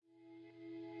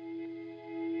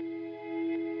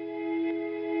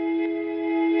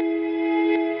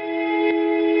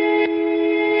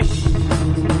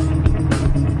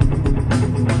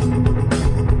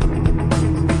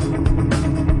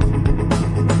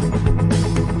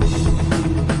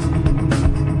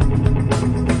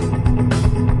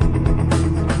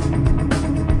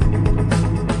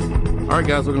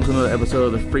Alright guys, welcome to another episode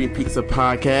of the Free Pizza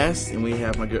Podcast, and we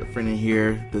have my good friend in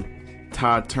here, the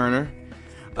Todd Turner.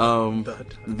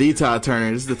 The Todd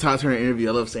Turner. This is the Todd Turner interview.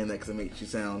 I love saying that because it makes you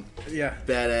sound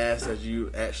badass as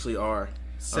you actually are.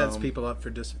 Sets people up for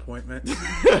disappointment.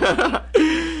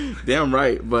 Damn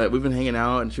right. But we've been hanging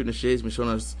out and shooting the shit. He's been showing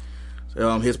us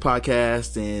his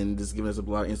podcast and just giving us a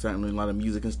lot of insight on a lot of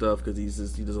music and stuff because he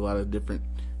does a lot of different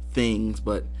things.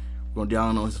 But we're going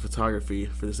down on his photography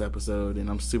for this episode, and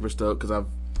I'm super stoked because I've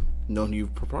known you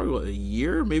for probably a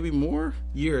year, maybe more.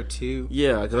 Year or two.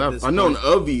 Yeah, because I've known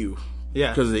of you.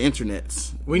 Yeah, because of the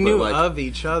internets. We knew of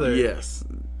each other. Yes,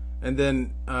 and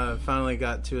then finally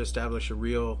got to establish a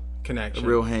real connection, a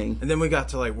real hang, and then we got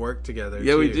to work together.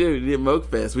 Yeah, too. We did. We did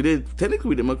Mokefest. We did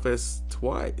Mokefest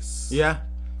twice. Yeah,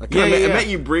 I met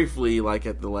you briefly,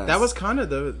 at the last. That was kind of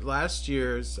the last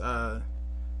year's.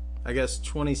 I guess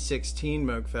 2016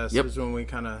 Mokefest is when we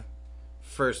kind of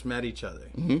first met each other.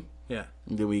 Mm-hmm. Yeah,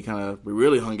 and then we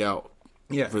really hung out.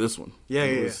 Yeah, for this one. Yeah,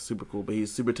 it was super cool. But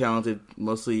he's super talented,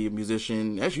 mostly a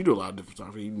musician. Actually, you do a lot of different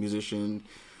photography. Musician,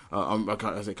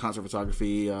 I say concert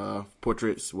photography,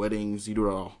 portraits, weddings. You do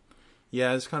it all.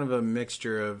 Yeah, it's kind of a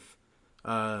mixture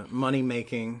of money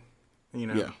making,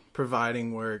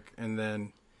 providing work, and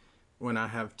then when I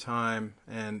have time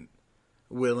and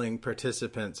willing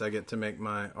participants, I get to make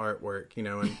my artwork,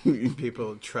 and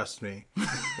people trust me,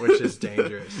 which is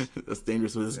dangerous. That's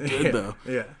dangerous, but it's good though.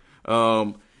 Yeah.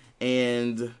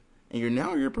 And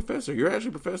you're a professor. You're actually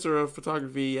a professor of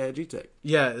photography at GTech.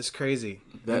 Yeah, it's crazy.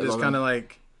 It just kind of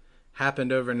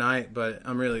happened overnight, but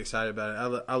I'm really excited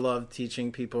about it. I love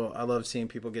teaching people. I love seeing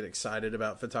people get excited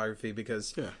about photography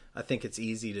because I think it's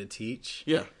easy to teach.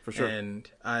 Yeah, for sure.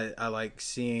 And I like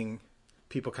seeing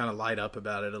people kind of light up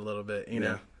about it a little bit, you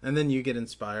know. And then you get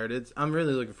inspired. I'm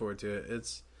really looking forward to it.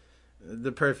 It's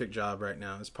the perfect job right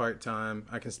now. It's part-time.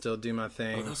 I can still do my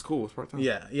thing. Oh, that's cool. It's part-time.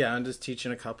 Yeah. I'm just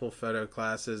teaching a couple photo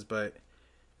classes, but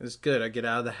it's good. I get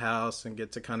out of the house and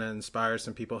get to kind of inspire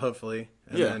some people, hopefully.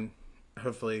 And then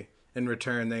hopefully in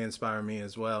return they inspire me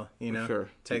as well, Sure.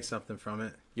 Take something from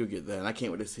it. You'll get that. And I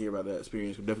can't wait to hear about that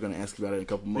experience. We're definitely going to ask you about it in a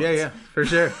couple months. Yeah, for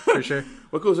sure. For sure.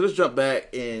 Well, cool. So let's jump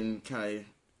back and kind of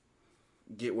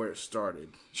get where it started.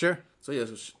 Sure. So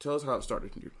tell us how it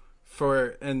started.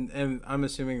 And I'm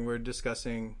assuming we're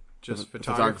discussing just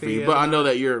photography, but I know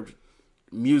that your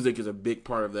music is a big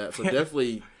part of that. So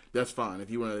definitely, that's fine if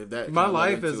you want to. That my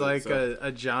life is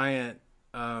a giant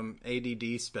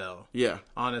ADD spell. Yeah,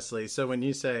 honestly. So when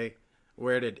you say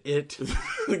where did it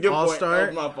all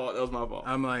start? That was my fault.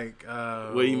 I'm like,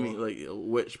 what do you mean?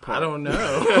 Which part? I don't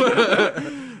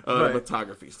know.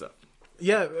 Photography stuff.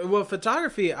 Yeah, well,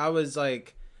 photography, I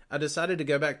decided to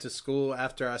go back to school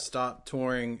after I stopped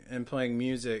touring and playing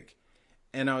music.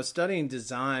 And I was studying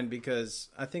design because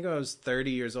I think I was 30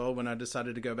 years old when I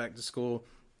decided to go back to school.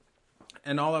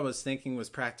 And all I was thinking was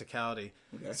practicality.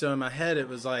 Okay. So in my head, it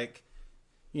was I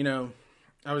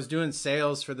was doing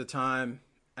sales for the time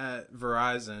at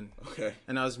Verizon. Okay.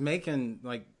 And I was making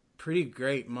pretty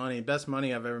great money, best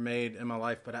money I've ever made in my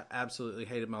life. But I absolutely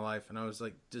hated my life. And I was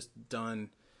just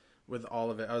done with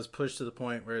all of it. I was pushed to the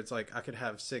point where it's I could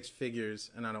have 6 figures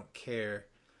and I don't care.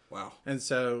 Wow. And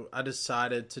so I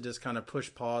decided to just kind of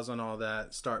push pause on all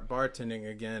that, start bartending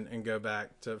again, and go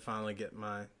back to finally get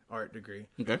my art degree.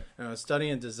 Okay. And I was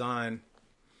studying design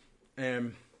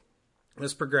and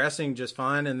was progressing just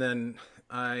fine. And then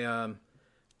I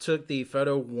took the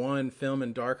Photo 1 film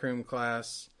and darkroom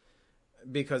class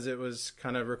because it was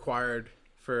kind of required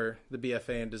for the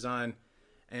BFA in design.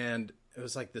 And it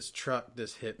was this truck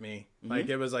just hit me. Mm-hmm.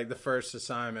 It was the first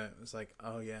assignment. It was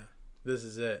oh yeah, this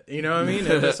is it. You know what I mean?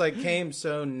 It just came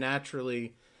so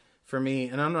naturally for me.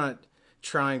 And I'm not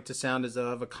trying to sound as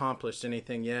though I've accomplished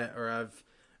anything yet or I've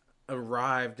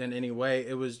arrived in any way.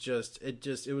 It was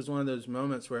it was one of those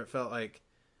moments where it felt like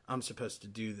I'm supposed to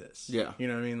do this. Yeah. You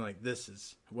know what I mean? This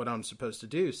is what I'm supposed to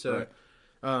do. So,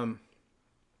 right.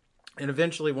 And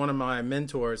eventually one of my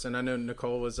mentors, and I know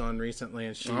Nicole was on recently,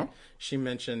 and she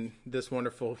mentioned this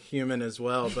wonderful human as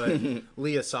well, but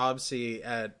Leah Sobsey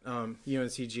at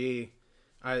UNCG,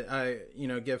 I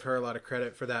give her a lot of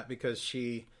credit for that because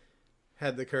she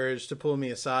had the courage to pull me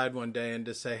aside one day and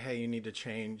to say, hey, you need to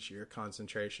change your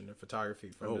concentration of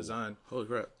photography from design. Holy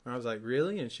crap. And I was like,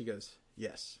 really? And she goes,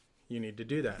 yes, you need to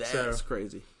do that. That's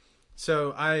crazy.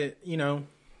 So I,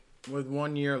 with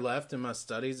 1 year left in my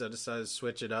studies, I decided to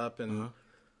switch it up, and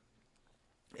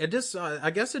it just,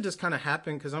 I guess it just kind of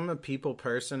happened because I'm a people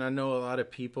person. I know a lot of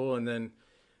people, and then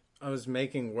I was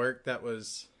making work that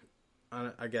was,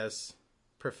 I guess,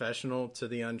 professional to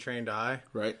the untrained eye.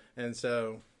 Right. And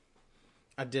so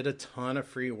I did a ton of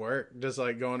free work, just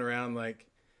going around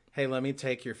hey, let me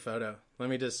take your photo.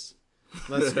 Let's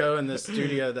go in this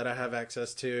studio that I have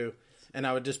access to. And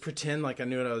I would just pretend like I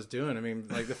knew what I was doing. I mean,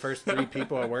 like the first 3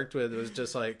 people I worked with, it was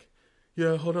just like,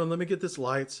 yeah, hold on, let me get this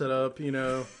light set up, you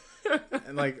know.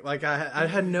 And like I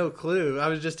had no clue. I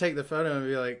would just take the photo and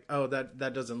be like, oh,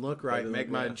 that doesn't look right. Make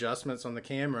my adjustments on the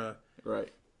camera. Right.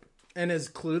 And as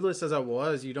clueless as I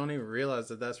was, you don't even realize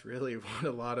that that's really what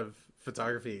a lot of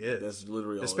photography is. That's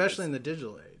literally all especially in the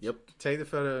digital age. Yep. Take the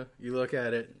photo, you look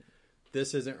at it.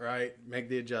 This isn't right. Make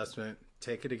the adjustment.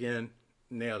 Take it again.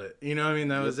 Nailed it. You know what I mean?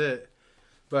 That was it.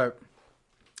 But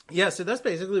yeah, so that's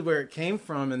basically where it came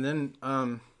from. And then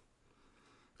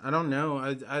I don't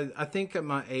know. I think at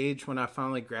my age when I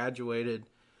finally graduated,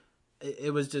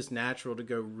 it was just natural to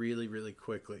go really, really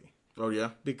quickly. Oh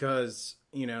yeah. Because,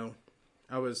 you know,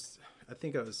 I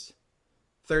think I was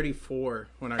 34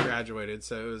 when I graduated,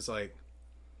 so it was like,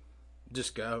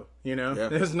 just go, you know? Yeah.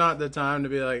 It's not the time to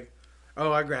be like,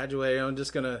 oh, I graduated, I'm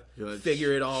just gonna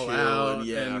figure it all out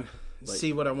and like,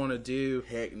 see what I want to do.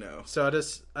 Heck no. So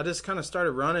I just kind of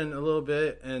started running a little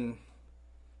bit, and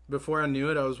before I knew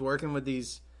it, I was working with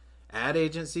these ad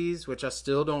agencies, which I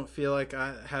still don't feel like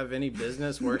I have any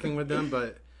business working with them,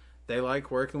 but they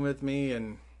like working with me,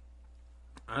 and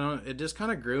it just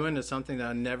kind of grew into something that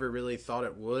I never really thought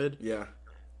it would. Yeah.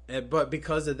 But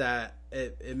because of that,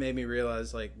 it made me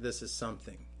realize, like, this is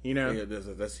something, you know? Yeah,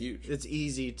 that's huge. It's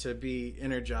easy to be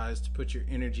energized, to put your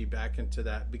energy back into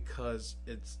that because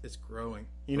it's growing.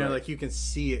 You know, like, you can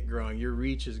see it growing. Your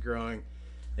reach is growing,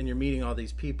 and you're meeting all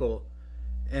these people.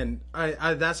 And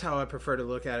I that's how I prefer to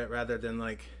look at it rather than,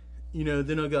 like, you know,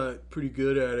 then I got pretty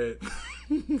good at it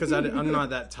because I'm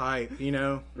not that type, you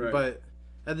know? Right. But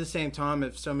at the same time,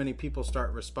 if so many people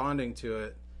start responding to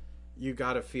it, you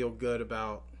got to feel good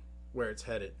about where it's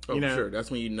headed. Oh, you know? Sure. That's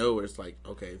when you know it's like,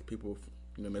 okay, people,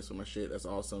 you know, mess with my shit. That's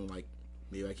awesome. Like,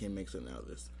 maybe I can make something out of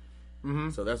this.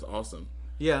 Mm-hmm. So that's awesome.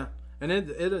 Yeah, and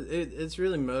it's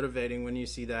really motivating when you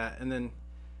see that. And then,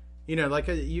 you know, like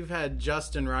you've had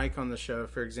Justin Reich on the show,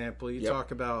 for example. You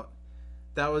talk about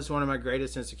that was one of my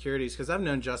greatest insecurities because I've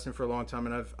known Justin for a long time,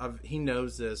 and he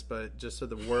knows this, but just so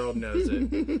the world knows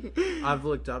it, I've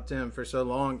looked up to him for so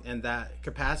long in that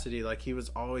capacity. Like, he was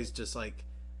always just like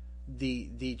the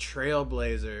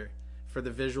trailblazer for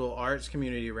the visual arts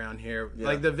community around here,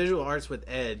 like the visual arts with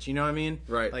edge. You know what I mean?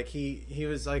 Right. Like he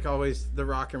was like always the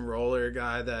rock and roller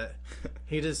guy that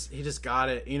he just got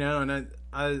it. You know, and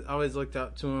I always looked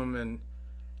up to him,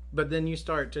 but then you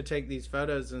start to take these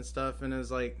photos and stuff, and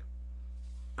it's like,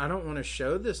 I don't want to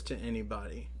show this to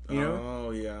anybody. You know?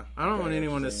 Oh, yeah. I don't want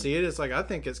anyone to see it. It's like, I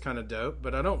think it's kind of dope,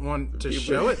 but I don't want to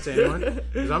show it to anyone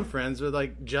because I'm friends with,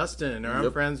 like, Justin, or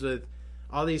I'm friends with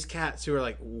all these cats who are,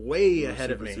 like, way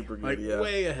ahead of me. Super good, like,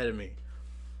 way ahead of me.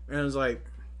 And it was like,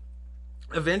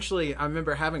 eventually, I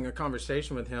remember having a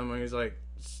conversation with him, and he's like,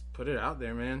 just put it out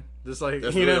there, man. Just like,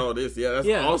 that's you really know? all it is. Yeah, that's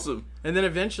awesome. And then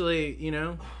eventually, you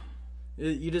know,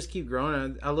 you just keep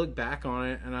growing. I look back on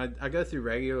it, and I go through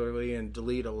regularly and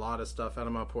delete a lot of stuff out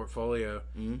of my portfolio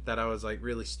that I was like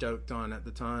really stoked on at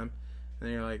the time.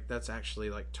 And you're like, that's actually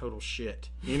like total shit,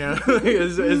 you know?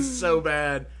 it's so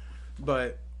bad.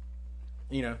 But,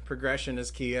 you know, progression is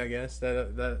key, I guess.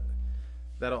 That'll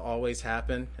always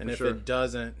happen. And if it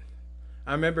doesn't,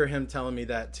 I remember him telling me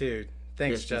that too.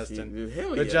 Thanks, Justin.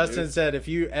 But Justin said, if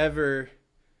you ever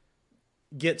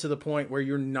get to the point where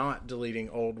you're not deleting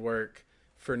old work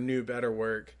for new, better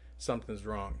work, something's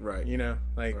wrong. Right. You know,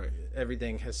 like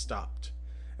everything has stopped.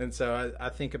 And so I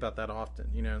think about that often,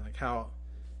 you know, like how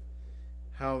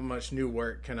much new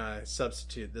work can I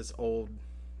substitute this old,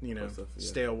 you know,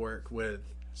 stale work with.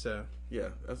 So yeah,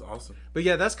 that's awesome. But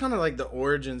yeah, that's kind of like the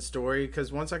origin story,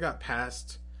 because once I got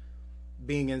past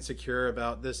being insecure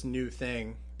about this new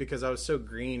thing, because I was so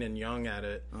green and young at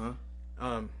it,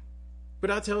 but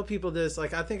I tell people this,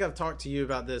 like, I think I've talked to you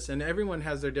about this, and everyone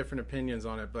has their different opinions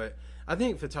on it, but I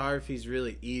think photography is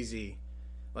really easy,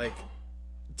 like,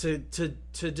 to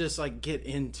just, like, get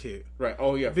into. Right.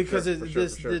 Oh, yeah. Because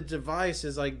the device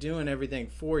is, like, doing everything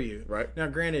for you. Right. Now,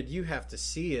 granted, you have to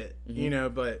see it, you know,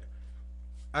 but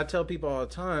I tell people all the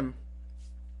time,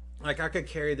 like, I could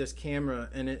carry this camera,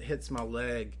 and it hits my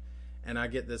leg, and I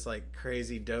get this, like,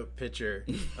 crazy dope picture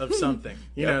of something.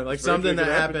 You know, like something that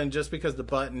happened just because the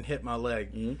button hit my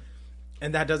leg. Mm-hmm.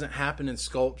 And that doesn't happen in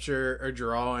sculpture or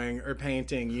drawing or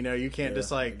painting. You know, you can't just,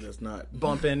 like,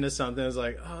 bump into something. It's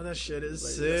like, oh, that shit is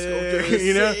like, sick. Is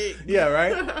you know? Sick. Yeah,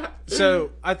 right? So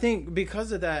I think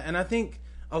because of that, and I think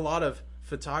a lot of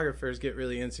photographers get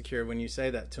really insecure when you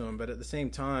say that to them. But at the same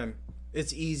time,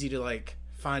 it's easy to, like,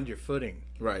 find your footing.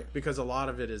 Right. Because a lot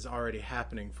of it is already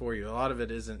happening for you. A lot of it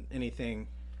isn't anything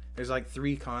there's like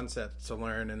 3 concepts to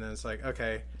learn, and then it's like,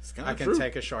 okay, I can true.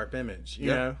 take a sharp image, you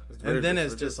Yeah, know? it's very And then true,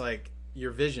 it's very just like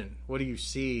your vision. What do you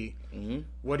see? Mm-hmm.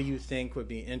 What do you think would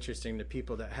be interesting to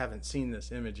people that haven't seen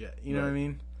this image yet? You know what I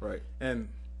mean? Right. And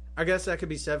I guess that could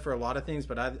be said for a lot of things,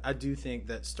 but I do think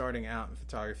that starting out in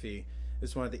photography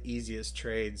is one of the easiest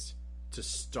trades to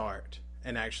start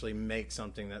and actually make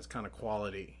something that's kind of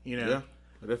quality, you know? Yeah,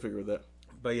 I definitely agree with that.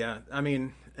 But yeah, I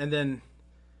mean, and then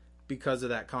because of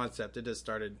that concept, it just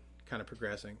started kind of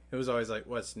progressing. It was always like,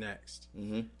 what's next?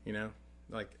 Mm-hmm. You know?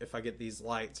 Like, if I get these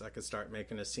lights, I could start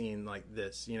making a scene like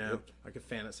this, you know? Yep. I could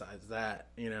fantasize that,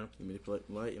 you know? You manipulate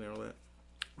light and all that.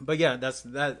 But yeah,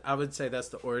 I would say that's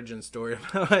the origin story of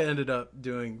how I ended up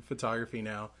doing photography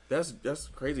now. That's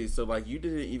crazy. So like, you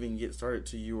didn't even get started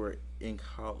till you were in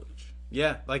college.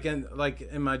 Yeah, like in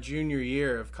my junior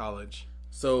year of college.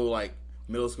 So like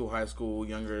middle school, high school,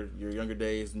 your younger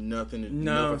days, nothing.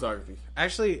 No. No photography.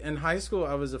 Actually, in high school,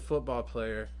 I was a football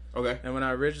player. Okay. And when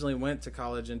I originally went to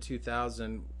college in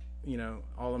 2000, you know,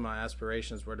 all of my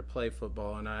aspirations were to play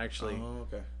football, and I actually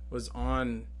was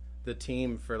on the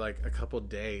team for like a couple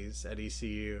days at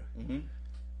ECU. Mm-hmm.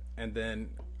 And then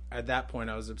at that point,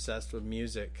 I was obsessed with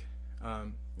music,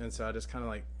 and so I just kind of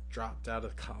like dropped out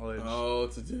of college. Oh,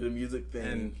 to do the music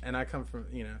thing. And I come from,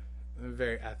 you know, a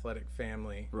very athletic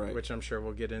family, Right. which I'm sure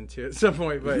we'll get into at some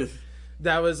point, but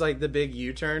that was like the big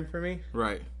U-turn for me.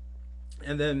 Right.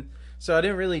 And then, so I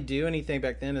didn't really do anything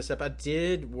back then, except I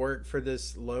did work for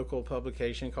this local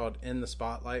publication called In the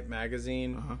Spotlight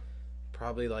magazine,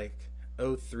 probably like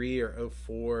 03 or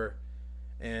 04.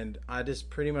 And I just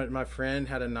pretty much, my friend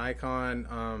had a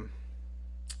Nikon,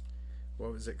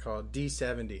 what was it called?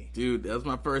 D70. Dude, that was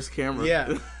my first camera.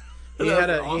 Yeah. He had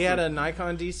a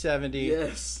Nikon D70.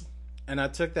 Yes. And I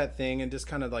took that thing and just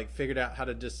kind of like figured out how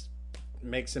to just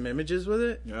make some images with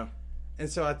it. Yeah. And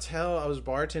so I was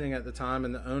bartending at the time,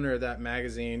 and the owner of that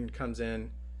magazine comes in,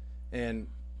 and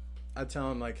I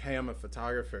tell him like, "Hey, I'm a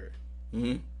photographer."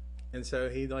 Mm-hmm. And so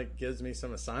he like gives me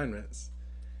some assignments.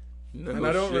 No And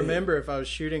I don't shit. remember if I was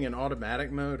shooting in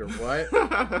automatic mode or what,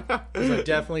 because I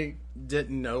definitely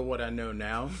didn't know what I know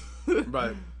now.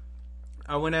 But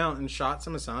I went out and shot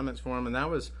some assignments for him, and that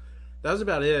was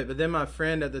about it. But then my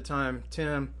friend at the time,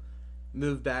 Tim,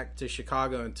 moved back to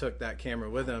Chicago and took that camera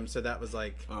with him. So that was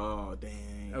like, Oh,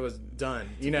 dang. I was done,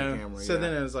 you know? Camera, so yeah.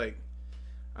 then it was like,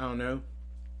 I don't know,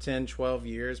 10, 12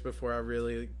 years before I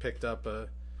really picked up a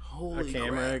Holy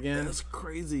camera crap. again. That's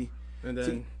crazy. And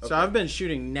then, See, so I've been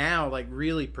shooting now, like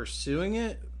really pursuing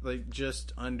it, like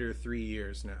just under 3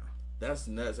 years now. That's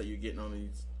nuts that you're getting on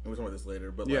these. And we'll talk about this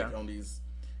later, but like on these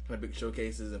kind of big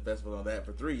showcases and festivals and all that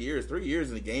for 3 years. 3 years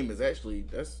in the game is actually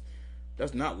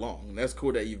that's not long. That's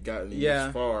cool that you've gotten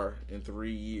this far in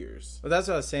 3 years. Well, that's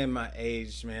what I was saying. My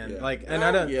age, man. Yeah. Like, and Oh,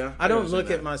 I don't, yeah, I I don't understand look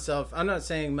that. at myself. I'm not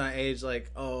saying my age, like,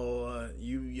 oh,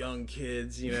 you young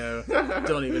kids, you know,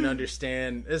 don't even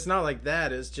understand. It's not like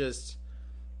that. It's just,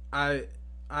 I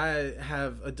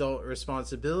have adult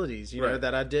responsibilities, you know, Right.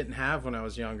 that I didn't have when I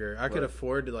was younger. I could Right.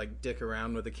 afford to like dick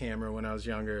around with a camera when I was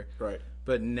younger, Right.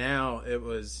 but now it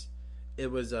was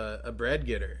a bread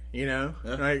getter, you know,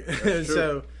 Yeah, like that's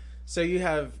true. so you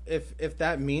have, if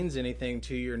that means anything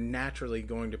to you, you're naturally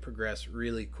going to progress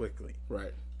really quickly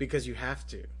Right. because you have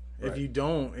to. If Right. you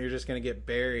don't, you're just going to get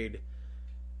buried.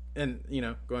 And, you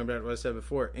know, going back to what I said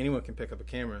before, anyone can pick up a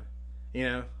camera, you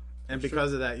know, and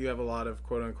because of that, you have a lot of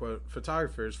quote unquote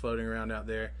photographers floating around out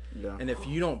there. Yeah. And if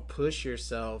you don't push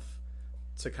yourself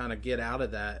to kind of get out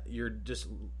of that, you're just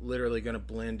literally going to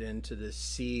blend into this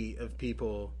sea of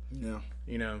people, Yeah.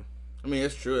 you know. I mean,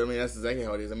 it's true. I mean, that's exactly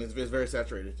how it is. I mean, it's very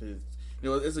saturated. It's, you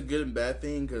know, it's a good and bad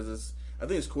thing because I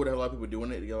think it's cool to have a lot of people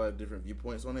doing it. You get a lot of different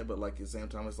viewpoints on it, but like at the same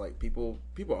time, it's like people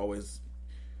always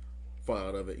fall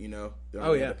out of it. You know. They don't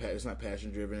Oh, really yeah. have it's not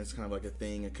passion driven. It's kind of like a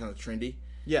thing and kind of trendy.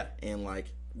 Yeah. And like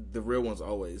the real ones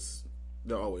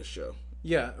they'll always show.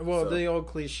 Yeah. Well, So- the old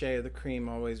cliche of the cream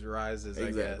always rises, I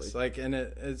Exactly. guess. Like, and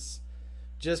it's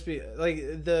just like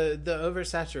the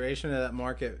oversaturation of that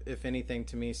market, if anything,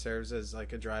 to me serves as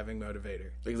like a driving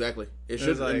motivator. Exactly. It was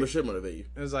should like- it should motivate you.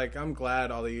 It was like, I'm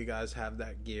glad all of you guys have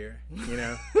that gear, you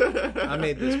know. I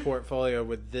made this portfolio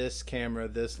with this camera,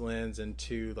 this lens, and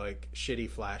 2 like shitty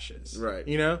flashes. Right.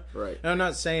 You know. Right. And I'm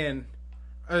not saying,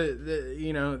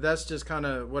 you know, that's just kind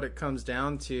of what it comes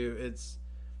down to. It's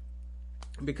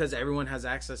because everyone has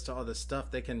access to all this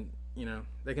stuff. They can, you know,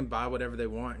 they can buy whatever they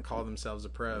want and call themselves a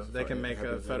pro. They can make a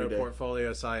happens photo every day.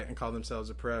 portfolio site and call themselves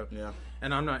a pro. Yeah.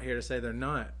 And I'm not here to say they're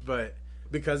not, but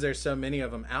because there's so many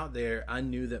of them out there, I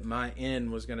knew that my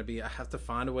end was going to be, I have to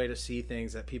find a way to see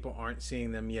things that people aren't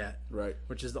seeing them yet, Right.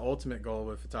 which is the ultimate goal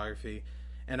with photography.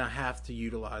 and I have to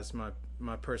utilize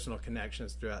my personal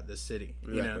connections throughout the city,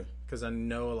 you know, because I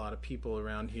know a lot of people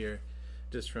around here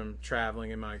just from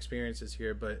traveling and my experiences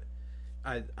here, but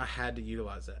I had to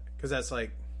utilize that because that's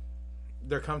like,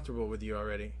 they're comfortable with you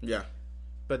already. Yeah.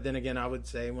 But then again, I would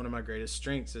say one of my greatest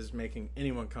strengths is making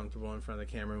anyone comfortable in front of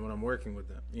the camera when I'm working with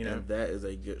them. You know, and that is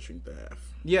a good strength to have.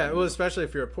 Yeah, well, especially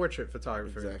if you're a portrait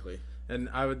photographer. Exactly. And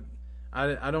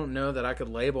I don't know that I could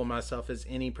label myself as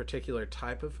any particular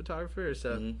type of photographer.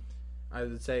 So I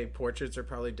would say portraits are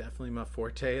probably definitely my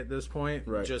forte at this point.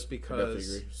 Right. Just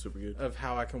because Super good. of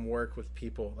how I can work with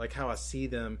people, like how I see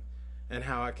them and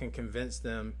how I can convince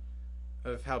them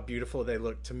of how beautiful they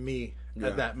look to me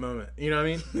at that moment. You know what I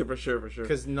mean? Yeah, for sure.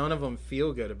 Because none of them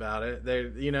feel good about it. They're,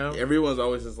 you know, everyone's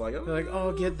always just like, they're like,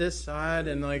 oh, get this side,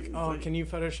 and like, oh, can you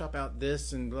Photoshop out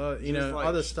this, and blah, you know, like,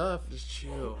 all this stuff. Just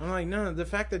chill. I'm like, no, the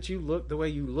fact that you look the way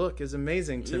you look is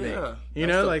amazing to me. You that's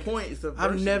know, the like, point. It's the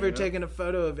I've never you know? taken a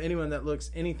photo of anyone that looks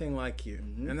anything like you,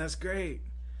 and that's great.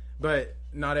 But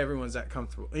not everyone's that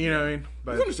comfortable. You know what I mean?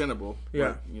 But it's understandable.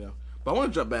 Yeah. But, you know. But I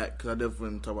want to jump back because I definitely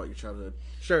want to talk about your childhood.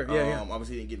 Sure, yeah.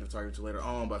 Obviously, you didn't get into photography until later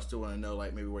on, but I still want to know,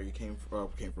 like, maybe where you came from,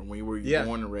 when you were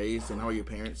born and raised, and how are your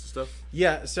parents and stuff.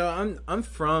 Yeah, so I'm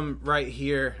from right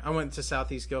here. I went to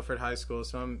Southeast Guilford High School,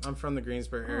 so I'm from the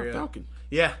Greensboro area. Falcon.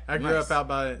 Yeah, I grew up out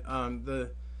by the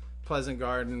Pleasant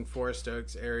Garden, Forest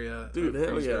Oaks area. Dude,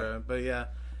 hell yeah. But yeah,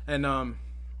 and I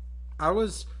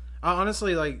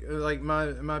honestly like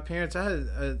my parents. I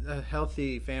had a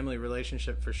healthy family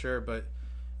relationship for sure, but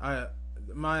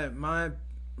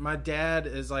my dad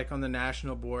is like on the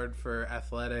national board for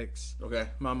athletics. Okay.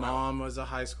 My mom was a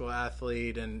high school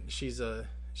athlete, and she's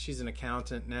an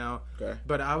accountant now. Okay.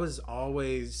 But I was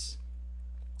always,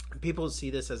 people see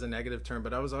this as a negative term,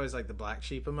 but I was always like the black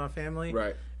sheep of my family.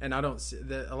 Right. And I don't see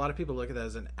that. A lot of people look at that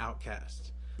as an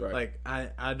outcast. Right. Like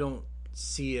I don't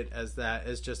see it as that.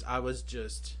 It's just I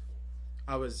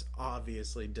was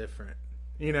obviously different.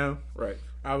 You know? Right.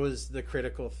 I was the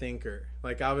critical thinker.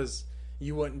 Like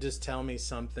you wouldn't just tell me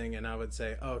something and I would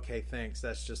say, oh, okay, thanks.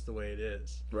 That's just the way it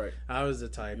is. Right. I was the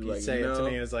type. You'd like, say it to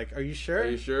me. It's like, are you sure? Are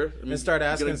you sure? And start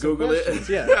asking some Google questions.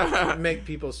 It? Yeah. Make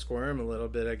people squirm a little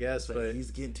bit, I guess. Like, but he's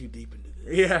getting too deep into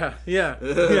this. Yeah.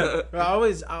 I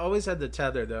always had the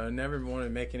tether, though. I never wanted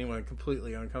to make anyone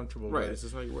completely uncomfortable. Right. With This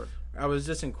is how you were. I was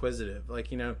just inquisitive.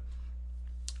 Like, you know.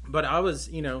 But I was,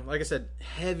 you know, like I said,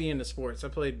 heavy into sports. I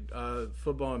played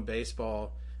football and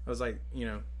baseball. I was like, you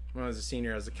know, when I was a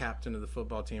senior, I was the captain of the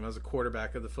football team. I was a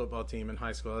quarterback of the football team in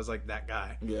high school. I was like that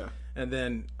guy. Yeah. And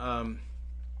then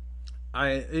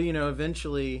I, you know,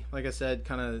 eventually, like I said,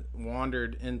 kind of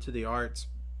wandered into the arts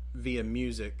via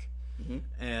music. Mm-hmm.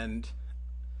 And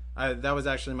that was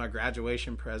actually my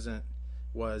graduation present,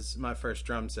 was my first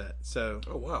drum set. So.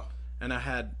 Oh, wow. And I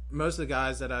had, most of the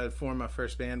guys that I had formed my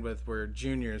first band with were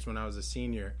juniors when I was a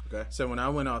senior. Okay. So when I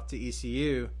went off to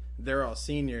ECU, they're all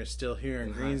seniors still here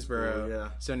in Greensboro. School, yeah.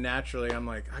 So naturally, I'm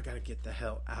like, I got to get the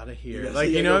hell out of here. Yeah, like,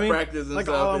 so you know what I mean? Like,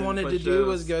 all I wanted to do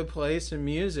was go play some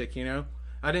music, you know?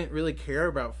 I didn't really care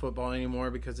about football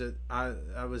anymore because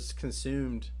I was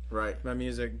consumed by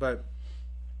music. But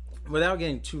without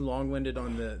getting too long-winded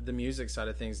on the music side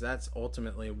of things, that's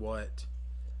ultimately what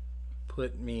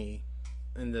put me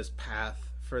in this path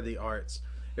for the arts.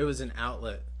 It was an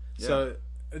outlet. Yeah. So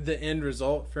the end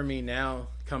result for me now,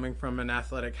 coming from an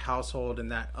athletic household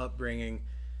and that upbringing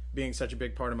being such a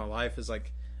big part of my life, is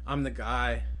like, I'm the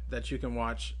guy that you can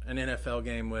watch an NFL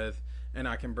game with and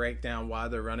I can break down why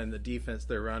they're running the defense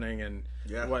they're running and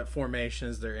what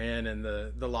formations they're in and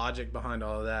the logic behind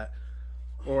all of that.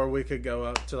 Or we could go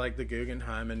up to like the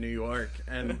Guggenheim in New York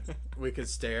and we could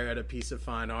stare at a piece of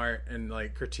fine art and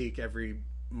like critique every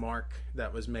mark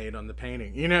that was made on the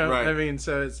painting, you know? Right. I mean,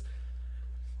 so it's,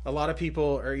 a lot of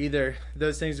people are either,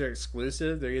 those things are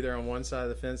exclusive, they're either on one side of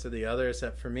the fence or the other,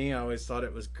 except for me, I always thought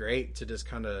it was great to just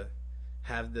kind of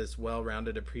have this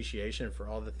well-rounded appreciation for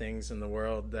all the things in the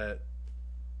world that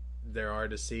there are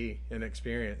to see and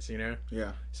experience, you know?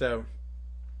 Yeah. So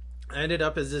I ended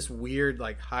up as this weird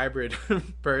like hybrid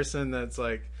person that's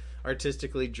like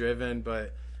artistically driven,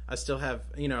 but I still have,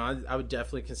 you know, I would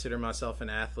definitely consider myself an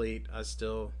athlete. I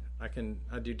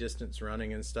do distance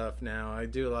running and stuff now. I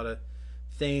do a lot of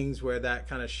things where that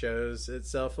kind of shows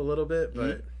itself a little bit,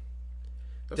 but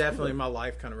definitely cool. My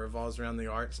life kind of revolves around the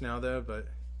arts now, though. But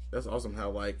that's awesome how,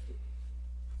 like,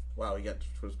 wow, you got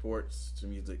from sports to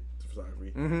music to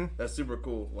photography. Mm-hmm. That's super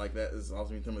cool. Like, that is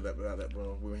awesome. You told me about that,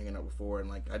 bro. We were hanging out before, and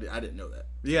like I didn't know that.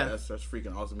 Yeah, that's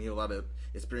freaking awesome. You have a lot of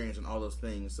experience in all those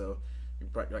things, so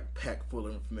you're like packed full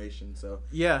of information. So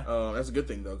yeah, that's a good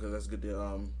thing though, because that's good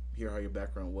to hear how your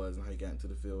background was and how you got into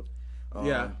the field.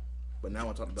 Yeah. But now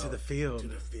I talk about to the field. To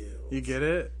the field. You get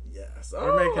it? Yes.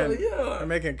 We're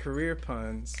making career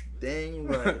puns. Dang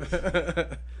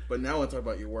right. But now I want to talk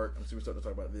about your work. I'm super stoked to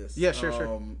talk about this. Yeah, sure.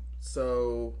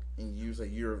 So, and you say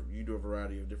you do a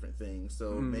variety of different things.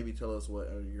 So maybe tell us what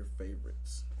are your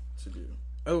favorites to do.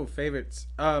 Oh, favorites.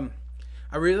 I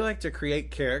really like to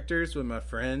create characters with my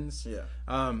friends.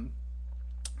 Yeah.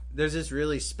 There's this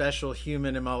really special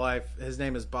human in my life. His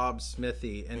name is Bob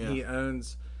Smithy, and he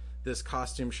owns this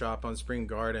costume shop on Spring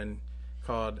Garden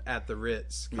called At the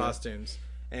Ritz Costumes.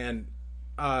 And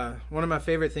one of my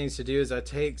favorite things to do is I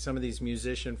take some of these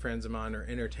musician friends of mine, or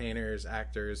entertainers,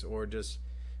 actors, or just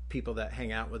people that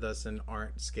hang out with us and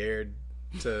aren't scared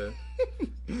to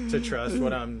trust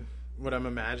what I'm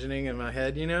imagining in my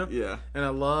head, you know? Yeah. And I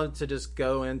love to just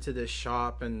go into this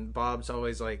shop, and Bob's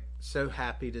always like so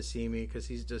happy to see me because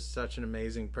he's just such an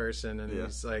amazing person. And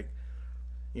he's like,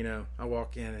 you know, I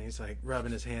walk in and he's like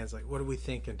rubbing his hands like, what are we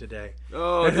thinking today?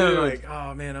 Oh, and dude. I'm like,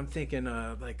 oh man, I'm thinking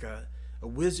like a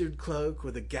wizard cloak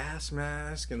with a gas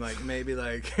mask and like maybe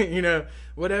like, you know,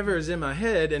 whatever is in my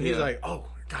head. And he's like, oh,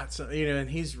 got some, you know, and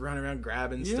he's running around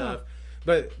grabbing stuff.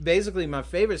 But basically my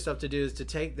favorite stuff to do is to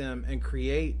take them and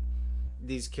create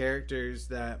these characters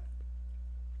that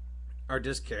are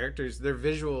just characters. They're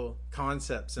visual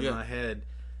concepts in my head.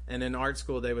 And in art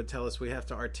school, they would tell us we have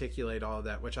to articulate all of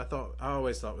that, which I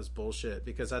always thought was bullshit,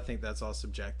 because I think that's all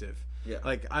subjective. Yeah.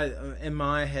 Like in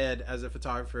my head as a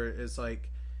photographer, it's like,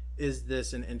 is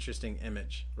this an interesting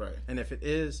image? Right. And if it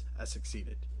is, I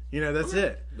succeeded. You know, that's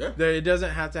it. Yeah. It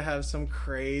doesn't have to have some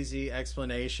crazy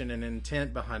explanation and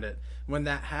intent behind it. When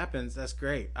that happens, that's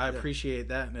great. I appreciate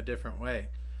that in a different way.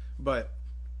 But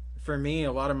for me,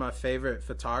 a lot of my favorite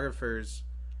photographers,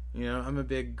 you know, I'm a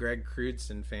big Greg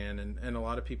Crewdson fan, and a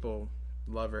lot of people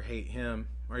love or hate him.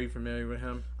 Are you familiar with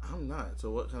him? I'm not. So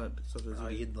what kind of stuff is he? Oh,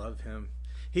 you'd love him.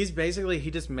 He's basically,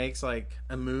 he just makes like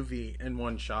a movie in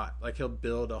one shot. Like he'll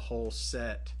build a whole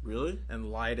set. Really? And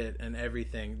light it and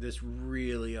everything. This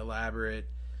really elaborate.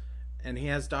 And he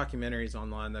has documentaries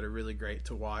online that are really great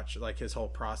to watch, like his whole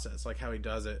process, like how he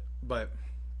does it. But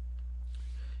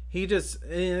he just,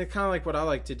 kind of like what I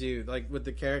like to do, like with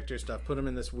the character stuff, put them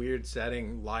in this weird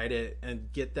setting, light it, and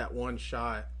get that one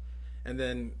shot. And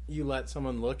then you let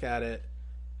someone look at it.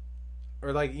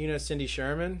 Or like, you know, Cindy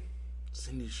Sherman?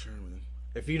 Cindy Sherman.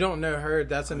 If you don't know her,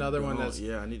 that's another one that's...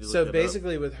 Yeah, I need to look So that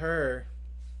basically up. With her,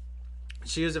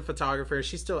 she is a photographer.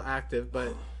 She's still active,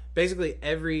 but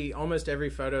basically almost every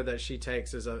photo that she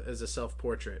takes is a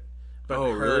self-portrait.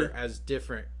 But her really? as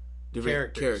different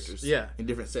characters. Yeah. In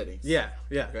different settings. Yeah.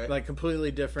 Okay. Like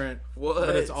completely different. What?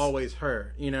 But it's always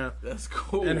her, you know? That's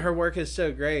cool. And her work is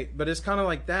so great. But it's kind of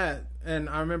like that. And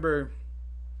I remember,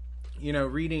 you know,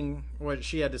 reading what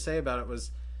she had to say about it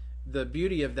was... The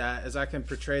beauty of that is I can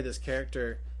portray this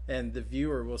character and the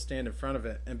viewer will stand in front of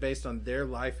it, and based on their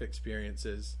life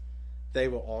experiences, they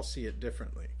will all see it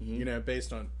differently. Mm-hmm. You know,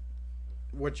 based on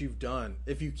what you've done.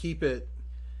 If you keep it,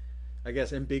 I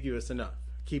guess, ambiguous enough,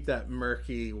 keep that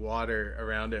murky water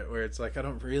around it where it's like, I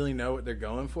don't really know what they're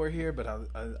going for here, but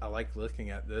I like looking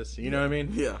at this. You know what I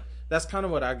mean? Yeah. That's kind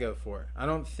of what I go for. I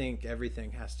don't think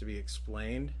everything has to be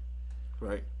explained.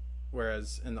 Right.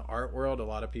 Whereas in the art world, a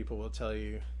lot of people will tell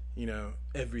you, you know,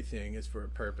 everything is for a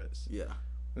purpose. Yeah.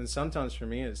 And sometimes for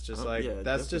me, it's just like, yeah,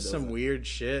 that's just some weird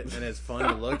shit and it's fun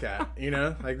to look at, you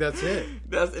know? Like, that's it.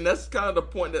 That's kind of the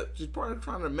point that she's part of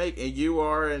trying to make. And you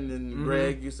are, and then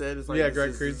Greg, you said, it's like,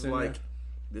 Greg Crewdson, like,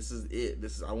 this is it.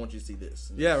 I want you to see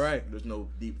this. Yeah, right. There's no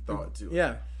deep thought to it.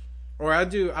 Yeah. Or I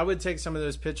would take some of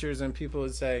those pictures and people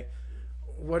would say,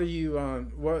 what are you,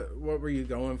 what were you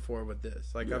going for with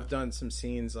this? Like, I've done some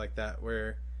scenes like that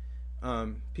where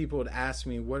people would ask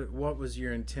me, what was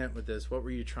your intent with this? What were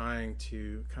you trying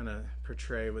to kind of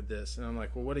portray with this? And I'm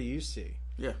like, well, what do you see?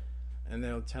 Yeah. And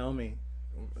they'll tell me,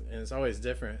 and it's always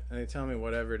different, and they tell me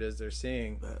whatever it is they're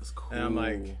seeing. That's cool. And I'm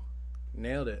like,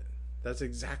 nailed it. That's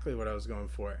exactly what I was going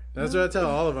for. That's what I tell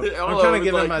all of them. I'm kind of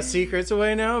giving my secrets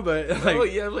away now, but like, oh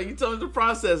yeah, like you tell me the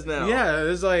process now. Yeah,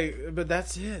 it's like, but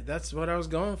that's it. That's what I was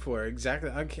going for.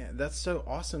 Exactly. I can't. That's so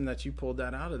awesome that you pulled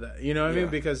that out of that. You know what I mean?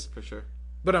 Because for sure.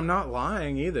 But I'm not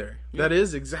lying either. Yeah. That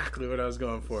is exactly what I was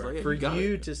going for. Like, for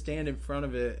you to stand in front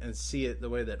of it and see it the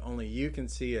way that only you can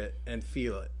see it and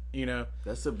feel it. You know?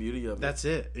 That's the beauty of it. That's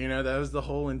it. You know, that was the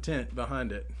whole intent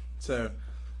behind it. So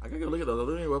I gotta go look at those. Are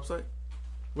those on your website?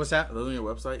 What's that? Are those on your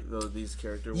website? These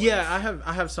character ones? Yeah,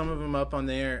 I have some of them up on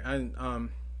there.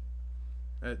 And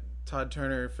at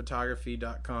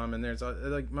toddturnerphotography.com, and there's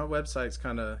like my website's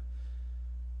kind of,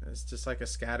 it's just like a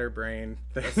scatterbrain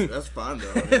thing. That's fine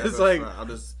though. It's like fine. I'll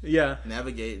just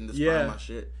navigate and just find my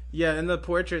shit. Yeah, in the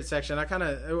portrait section, I kind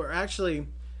of, or actually,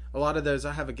 a lot of those,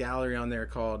 I have a gallery on there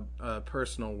called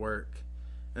personal work,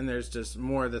 and there's just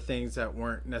more of the things that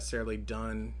weren't necessarily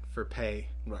done for pay,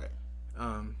 Right.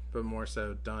 but more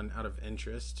so done out of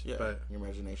interest. Yeah. But your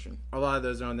imagination. a lot of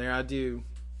those are on there. I do.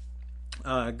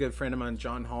 A good friend of mine,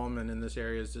 John Hallman, in this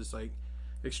area is just like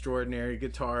extraordinary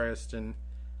guitarist, and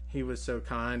he was so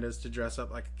kind as to dress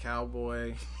up like a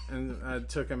cowboy, and I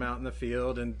took him out in the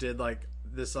field and did like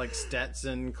this like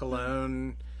Stetson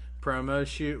cologne promo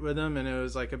shoot with him, and it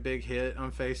was like a big hit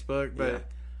on Facebook. But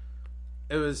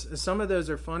it was, some of those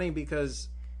are funny because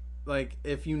like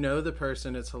if you know the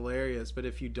person, it's hilarious, but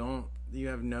if you don't, you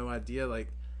have no idea.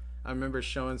 Like I remember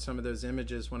showing some of those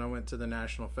images when I went to the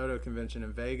National Photo Convention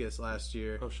in Vegas last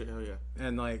year. Oh shit! Hell yeah!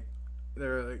 And like they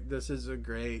were like, this is a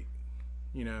great,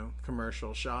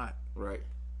 commercial shot. Right.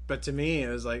 But to me, it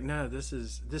was like, no, this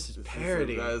is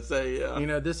parody. I'd say,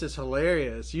 yeah. This is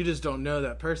hilarious. You just don't know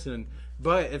that person.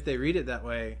 But if they read it that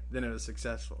way, then it was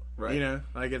successful. Right.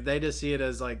 Like if they just see it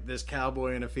as like this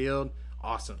cowboy in a field,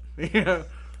 awesome.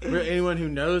 Anyone who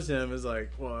knows him is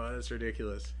like, well, that's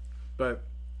ridiculous. But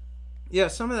yeah,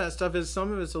 some of that stuff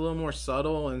some of it's a little more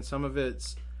subtle and some of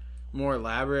it's more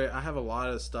elaborate. I have a lot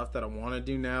of stuff that I want to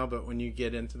do now, but when you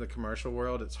get into the commercial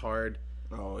world, it's hard.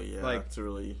 Oh yeah, like it's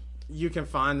really. You can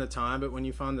find the time, but when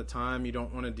you find the time, you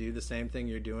don't want to do the same thing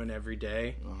you're doing every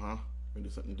day. We do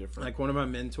something different. Like one of my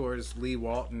mentors, Lee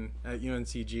Walton at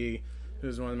UNCG,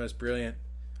 who's one of the most brilliant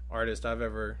artists I've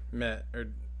ever met or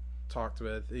talked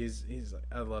with. He's like,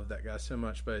 I love that guy so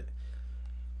much. But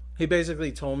he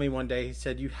basically told me one day, he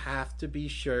said, you have to be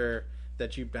sure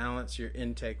that you balance your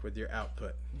intake with your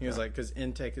output. He was like, because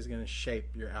intake is going to shape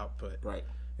your output. Right.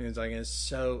 And it's like, it's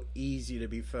so easy to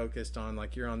be focused on,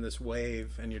 like, you're on this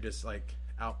wave and you're just like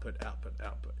output.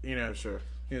 For sure.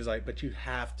 He was like, but you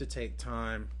have to take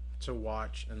time to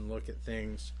watch and look at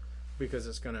things because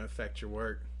it's going to affect your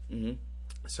work. Mm-hmm.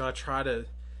 So I try to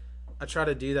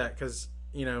do that because,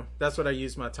 that's what I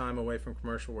use my time away from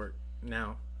commercial work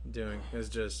now doing, is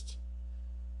just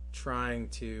trying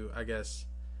to, I guess,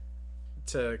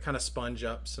 to kind of sponge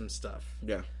up some stuff.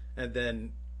 Yeah. And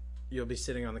then you'll be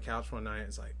sitting on the couch one night and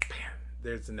it's like, bam,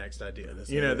 there's the next idea.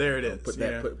 Yeah, there it is. Put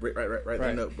right in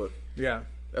the notebook. Yeah.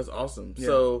 That's awesome. Yeah.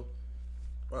 So,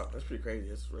 wow, that's pretty crazy.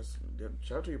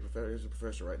 Shout out to your professor. There's a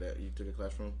professor right there. You took a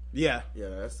class from. Yeah. Yeah,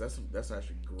 that's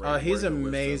actually great. He's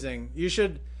amazing. You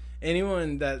should.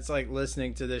 Anyone that's like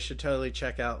listening to this should totally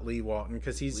check out Lee Walton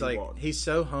because he's he's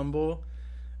so humble.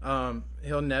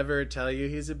 He'll never tell you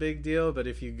he's a big deal, but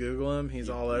if you Google him, he's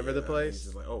all over the place. He's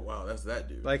just like, oh wow, that's that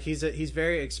dude. Like he's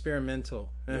very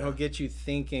experimental, and he'll get you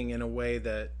thinking in a way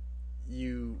that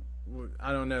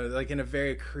I don't know, like in a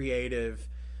very creative,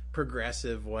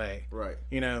 progressive way. Right.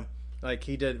 Like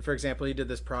he did, for example, he did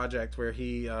this project where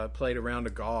he played a round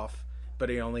of golf, but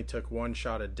he only took one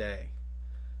shot a day.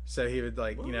 So he would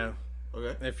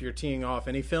okay. If you're teeing off,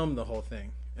 and he filmed the whole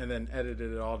thing and then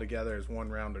edited it all together as one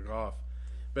round of golf.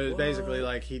 But it's basically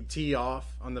like he'd tee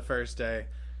off on the first day,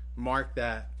 mark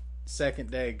that,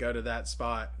 second day, go to that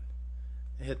spot,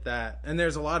 hit that. And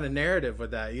there's a lot of narrative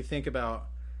with that. You think about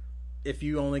if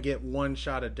you only get one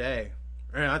shot a day,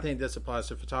 and I think this applies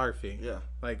to photography. Yeah.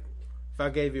 Like if I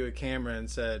gave you a camera and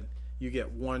said you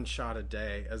get one shot a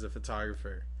day as a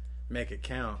photographer, make it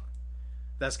count.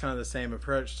 That's kind of the same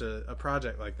approach to a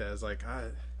project like that. It's like,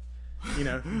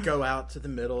 go out to the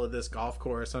middle of this golf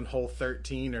course on hole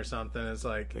 13 or something. It's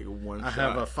like, I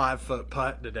have a 5-foot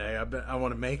putt today. I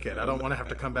want to make it. I don't want to have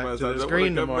to come back to this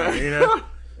green tomorrow.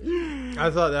 I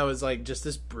thought that was like just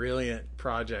this brilliant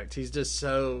project. He's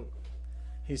so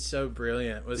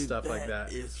brilliant with stuff like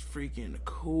that. It's freaking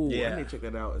cool. Yeah. I need to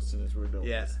check that out as soon as we're done.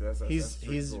 Yeah. He's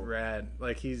He's cool. rad.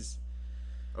 Like he's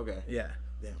okay. Yeah.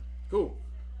 Damn. Cool.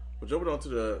 Well, jumping on to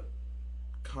the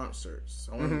concerts.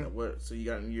 I want to know so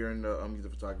you're in the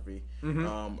music photography. Mm-hmm.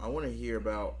 I want to hear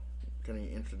about kind of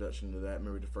your introduction to that.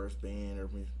 Maybe the first band or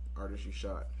artist you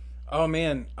shot. Oh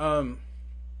man.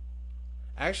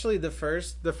 Actually, the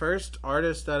first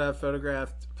artist that I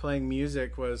photographed playing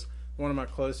music was one of my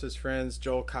closest friends,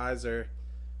 Joel Kaiser,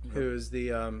 who is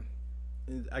the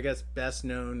I guess best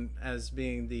known as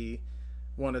being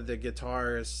one of the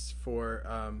guitarists for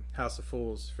House of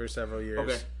Fools for several years.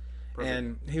 Okay. Perfect.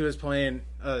 And he was playing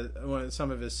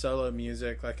some of his solo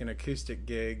music, like an acoustic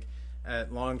gig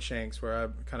at Longshanks, where I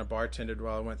kind of bartended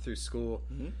while I went through school.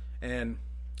 Mm-hmm. And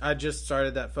I just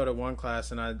started that Photo 1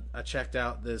 class, and I checked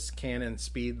out this Canon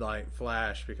Speedlight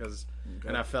flash because,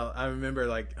 and I remember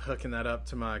like hooking that up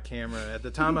to my camera. At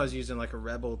the time, I was using like a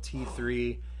Rebel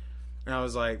T3, and I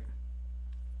was like,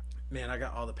 man, I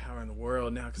got all the power in the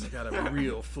world now because I got a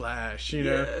real flash,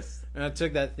 Yes. And I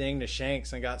took that thing to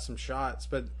Shanks and got some shots,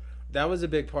 but that was a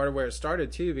big part of where it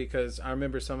started too, because I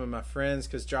remember some of my friends,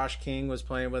 because Josh King was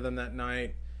playing with him that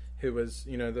night, who was,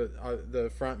 you know,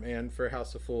 the front man for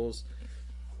House of Fools.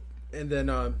 And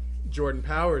then Jordan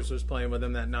Powers was playing with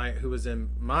him that night, who was in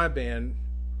my band,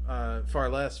 Far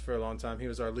Less, for a long time. He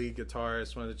was our lead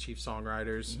guitarist, one of the chief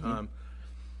songwriters.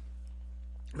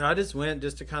 Mm-hmm. I just went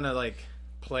just to kind of like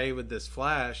play with this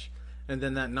flash. And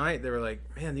then that night they were like,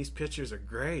 man, these pictures are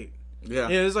great. Yeah.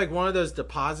 You know, it's like one of those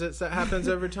deposits that happens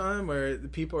over time where the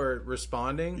people are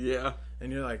responding. Yeah.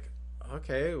 And you're like,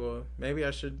 okay, well, maybe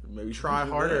I should try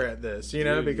harder at this, you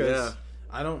know, because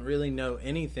I don't really know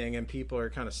anything and people are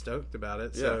kind of stoked about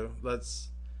it. So let's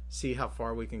see how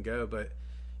far we can go. But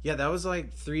yeah, that was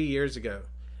like 3 years ago.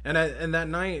 And that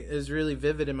night is really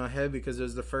vivid in my head because it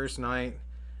was the first night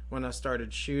when I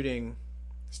started shooting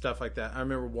stuff like that. I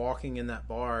remember walking in that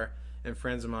bar and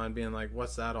friends of mine being like,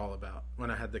 what's that all about?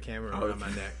 When I had the camera around my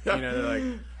neck. You know, they're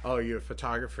like, oh, you're a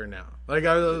photographer now. Like,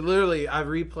 I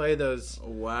replay those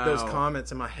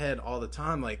comments in my head all the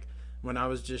time. Like, when I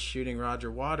was just shooting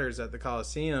Roger Waters at the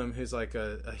Coliseum, who's like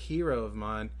a hero of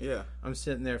mine. Yeah. I'm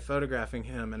sitting there photographing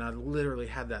him, and I literally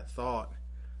had that thought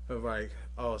of like,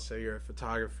 oh, so you're a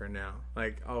photographer now.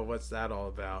 Like, oh, what's that all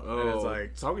about? Oh, and it's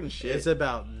like, talking shit. It's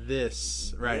about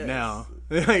this right now.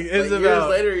 Like, it's like about, years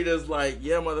later, he just like,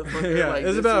 yeah, motherfucker. Yeah, like,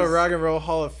 it's about a Rock and Roll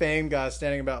Hall of Fame guy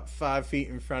standing about 5 feet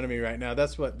in front of me right now.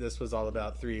 That's what this was all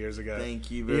about 3 years ago.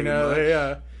 Thank you very much.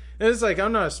 Yeah. And it's like,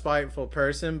 I'm not a spiteful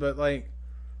person, but like,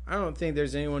 I don't think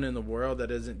there's anyone in the world that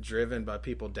isn't driven by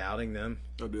people doubting them.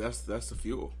 Oh, dude, that's the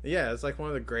fuel. Yeah, it's like one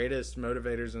of the greatest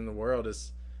motivators in the world,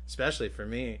 is especially for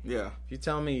me. Yeah. If you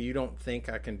tell me you don't think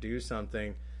I can do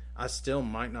something, I still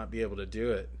might not be able to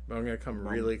do it, but I'm going to come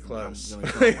really close. I'm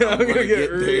going to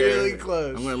get really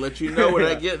close. I'm going to let you know when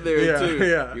I get there, too.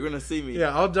 Yeah. You're going to see me.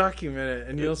 Yeah, I'll document it,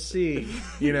 and you'll see.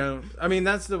 You know, I mean,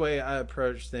 that's the way I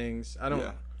approach things. I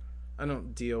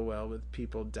don't deal well with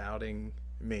people doubting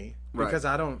me, because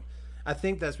I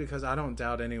think that's because I don't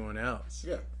doubt anyone else.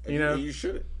 Yeah. You know, you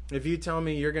shouldn't. If you tell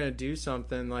me you're going to do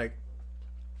something, like,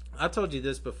 I told you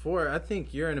this before, I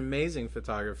think you're an amazing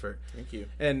photographer. Thank you.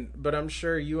 But I'm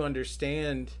sure you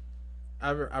understand,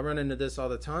 I run into this all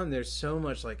the time. There's so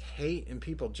much like hate and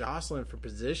people jostling for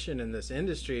position in this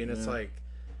industry, and it's like,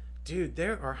 dude,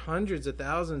 there are hundreds of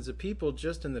thousands of people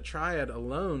just in the Triad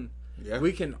alone. Yeah.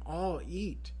 We can all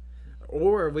eat,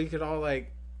 or we could all,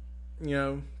 like, you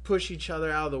know, push each other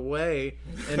out of the way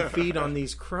and feed on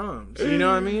these crumbs. You know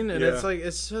what I mean? And it's like,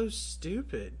 it's so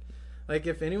stupid. Like,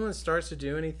 if anyone starts to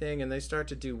do anything and they start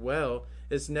to do well,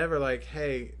 it's never like,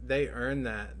 hey, they earned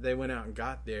that. They went out and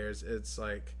got theirs. It's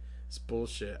like, it's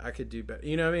bullshit. I could do better.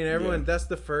 You know what I mean? Everyone, that's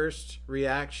the first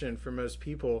reaction for most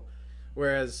people.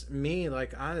 Whereas me,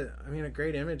 like, I mean, a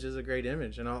great image is a great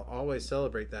image, and I'll always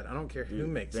celebrate that. I don't care who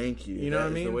makes it. Thank you. You know what I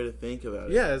mean? That's the way to think about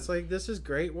it. Yeah, it's like, this is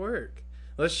great work.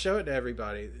 Let's show it to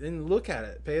everybody and look at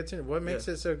it. Pay attention. What makes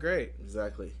it so great?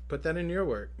 Exactly. Put that in your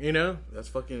work. You know.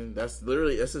 That's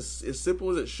literally as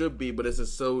simple as it should be, but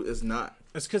it's not.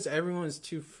 It's because everyone's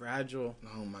too fragile.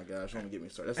 Oh my gosh! Don't get me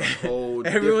started. That's a whole.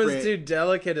 Everyone's too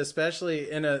delicate,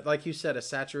 especially in like you said, a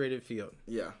saturated field.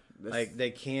 Yeah. Like, they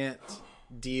can't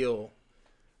deal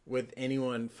with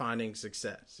anyone finding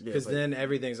success, because then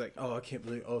everything's like, oh, I can't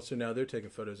believe, oh, so now they're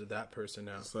taking photos of that person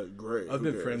now. It's like, great, I've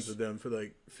been friends with them for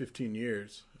like 15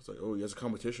 years. It's like, oh, there's a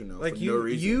competition now, like, for no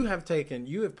reason.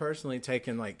 You have personally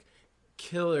taken like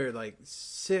killer, like,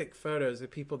 sick photos of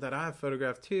people that I have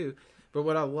photographed too. But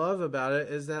what I love about it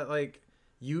is that, like,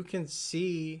 you can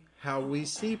see how we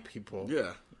see people.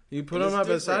 Yeah. You put them up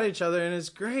beside each other, and it's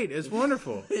great. It's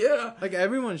wonderful. Yeah. Like,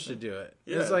 everyone should do it.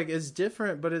 Yeah. It's like, it's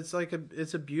different, but it's like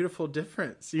it's a beautiful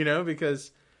difference, you know,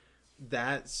 because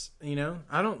that's, you know,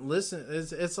 I don't listen.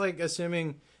 It's like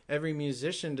assuming every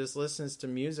musician just listens to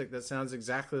music that sounds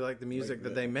exactly like the music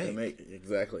that they make.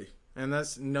 Exactly. And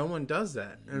no one does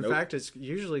that. In fact, it's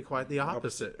usually quite the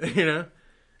opposite, you know?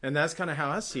 And that's kind of how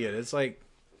I see it. It's like,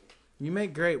 you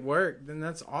make great work, then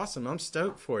that's awesome. I'm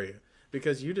stoked for you.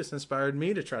 Because you just inspired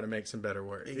me to try to make some better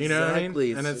work. You know what I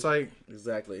mean? And it's like...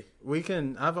 Exactly.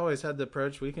 I've always had the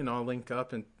approach, we can all link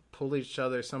up and pull each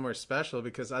other somewhere special,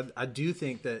 because I do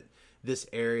think that this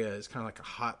area is kind of like a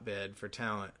hotbed for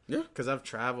talent. Yeah. Because I've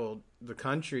traveled the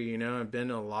country, you know, I've been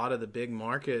to a lot of the big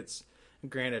markets.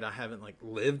 Granted, I haven't, like,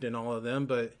 lived in all of them,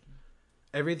 but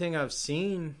everything I've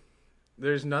seen,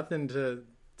 there's nothing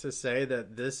to say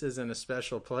that this isn't a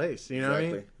special place. You know what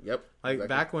I mean? Yep. Like,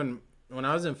 back when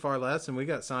I was in Far Less and we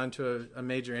got signed to a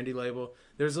major indie label,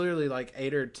 there's literally like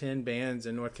 8 or 10 bands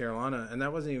in North Carolina, and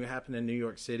that wasn't even happening in New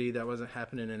York City. That wasn't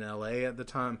happening in LA at the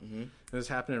time. Mm-hmm. It was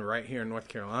happening right here in North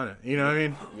Carolina. You know what I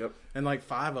mean? Yep. And like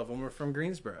 5 of them were from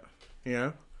Greensboro, you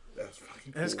know? That's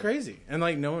fucking cool. And it's crazy. And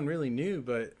like no one really knew,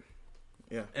 but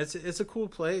yeah, it's a cool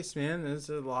place, man. There's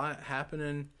a lot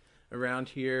happening around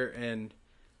here, and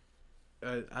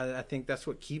I think that's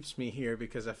what keeps me here,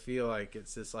 because I feel like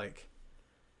it's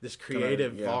this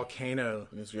creative volcano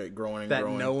it's like growing that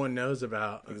growing. No one knows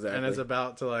about. Exactly. And it's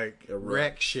about to like Erupt.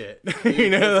 wreck shit.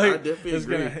 You know, like I definitely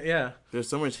agree. yeah. There's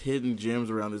so much hidden gems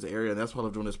around this area, and that's why I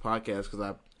love doing this podcast,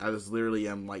 because I just literally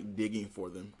am like digging for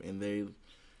them, and there's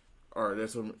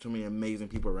so many amazing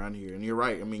people around here. And you're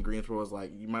right. I mean, Greensboro is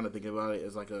like, you might not think about it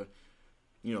as like a,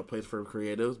 you know, place for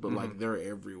creatives, but like they're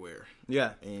everywhere.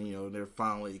 Yeah. And you know, they're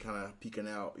finally kind of peeking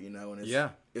out, you know, and Yeah.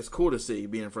 it's cool to see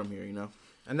being from here, you know.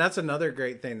 And that's another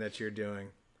great thing that you're doing.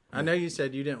 I know you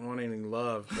said you didn't want any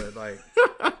love, but like,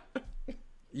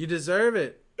 you deserve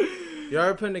it. You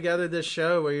are putting together this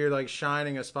show where you're like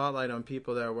shining a spotlight on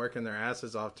people that are working their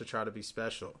asses off to try to be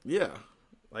special. Yeah.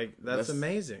 Like, that's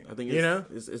amazing. I think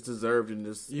it's deserved in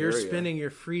this You're area. spending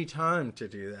your free time to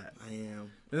do that. I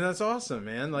am. And that's awesome,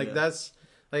 man. Like, that's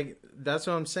what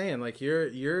I'm saying. Like,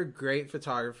 you're a great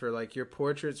photographer. Like, your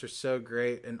portraits are so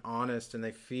great and honest, and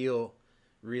they feel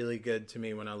really good to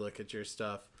me when I look at your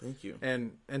stuff. Thank you.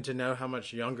 And to know how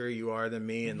much younger you are than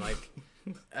me, and like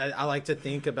I like to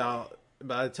think about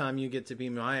by the time you get to be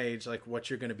my age, like what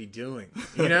you're going to be doing,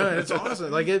 you know. And it's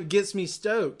awesome. Like, it gets me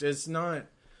stoked. It's not,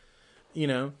 you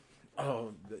know,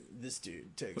 oh, this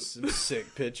dude takes some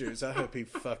sick pictures, I hope he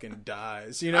fucking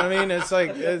dies, you know what I mean? It's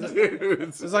like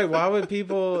it's like, why would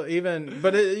people even,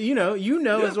 but you know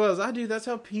as well as I do, that's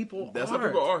how people That's are. how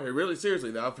people are here. Really,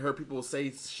 seriously. I've heard people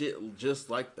say shit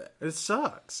just like that. It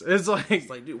sucks. It's like,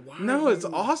 dude, why? no, it's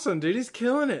awesome, dude. He's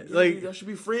killing it. Yeah, like, y'all should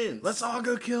be friends. let's all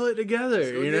go kill it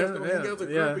together. You know, let's go hang out as a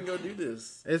group and go do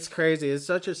this. It's crazy. It's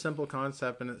such a simple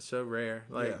concept, and it's so rare,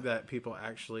 that people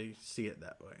actually see it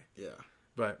that way. Yeah,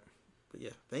 But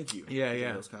yeah, thank you.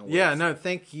 yeah. Those kind of Yeah, words. no,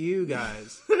 thank you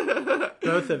guys,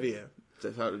 both of you.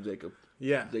 Shout out to Jacob.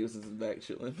 Yeah, Jacob's is back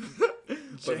chilling.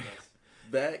 But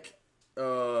back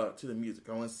to the music.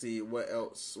 I want to see what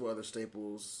other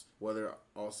staples, what other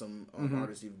awesome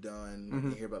artists you've done. I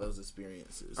can hear about those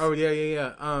experiences. Oh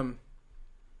yeah.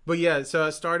 But yeah, so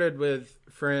I started with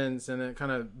friends, and it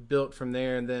kind of built from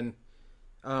there, and then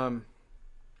I'm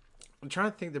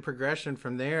trying to think the progression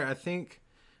from there. I think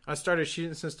I started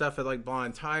shooting some stuff at like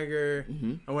Blind Tiger.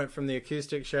 I went from the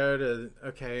acoustic show to,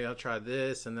 okay, I'll try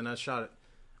this, and then I shot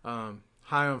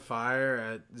High on Fire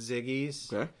at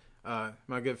Ziggy's. Okay.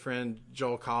 My good friend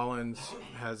Joel Collins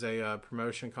has a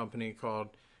promotion company called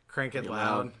Crank It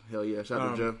Loud. Hell yeah! Shout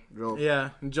out to Joel. Yeah,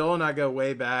 and Joel and I go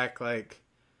way back. Like,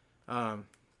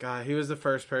 God, he was the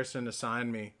first person to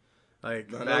sign me.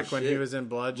 Like, back when he was in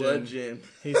Bludgeon.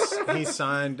 He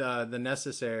signed The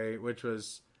Necessary, which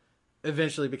was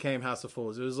eventually became House of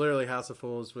Fools. It was literally House of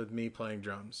Fools with me playing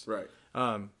drums. Right.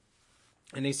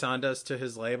 And he signed us to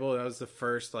his label. That was the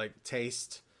first like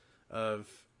taste of,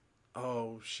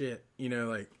 oh shit, you know,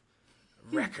 like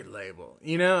record label,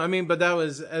 you know? I mean, but that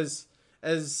was as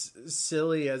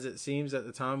silly as it seems at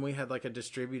the time. We had like a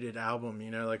distributed album, you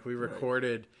know, like we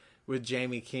recorded with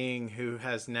Jamie King, who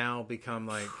has now become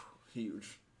like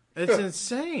huge. It's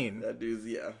insane. That dude's,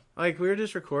 yeah. Like, we were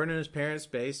just recording in his parents'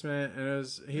 basement, and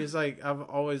he was like, I've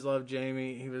always loved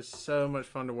Jamie. He was so much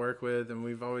fun to work with, and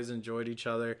we've always enjoyed each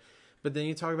other. But then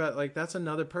you talk about, like, that's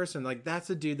another person. Like, that's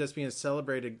a dude that's being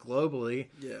celebrated globally.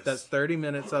 Yes. That's 30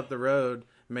 minutes up the road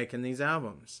making these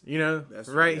albums. You know? That's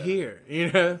here.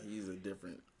 You know? He's a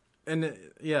different. And,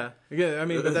 yeah. I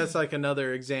mean, but that's like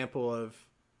another example of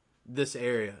this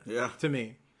area. Yeah. To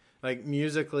me. Like,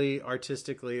 musically,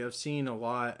 artistically, I've seen a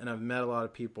lot, and I've met a lot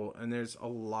of people, and there's a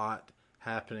lot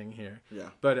happening here. Yeah.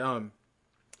 But,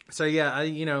 so yeah,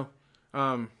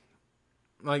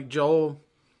 like Joel,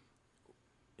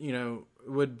 you know,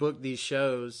 would book these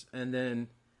shows, and then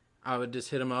I would just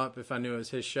hit him up if I knew it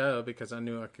was his show, because I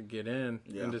knew I could get in,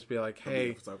 and just be like,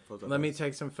 hey, let me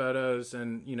take some photos,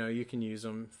 and, you know, you can use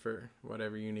them for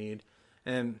whatever you need.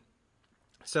 And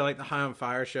so, like, the High on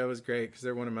Fire show was great, because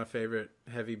they're one of my favorite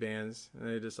heavy bands, and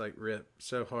they just, like, rip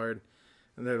so hard.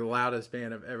 And they're the loudest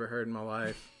band I've ever heard in my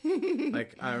life.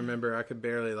 Like, I remember I could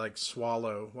barely, like,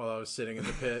 swallow while I was sitting in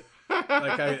the pit.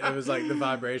 Like, it was like the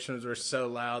vibrations were so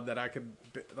loud that I could,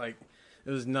 like, it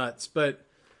was nuts. But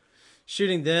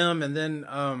shooting them, and then,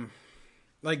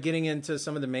 like, getting into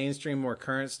some of the mainstream, more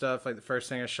current stuff. Like, the first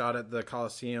thing I shot at the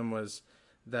Coliseum was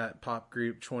that pop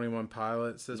group 21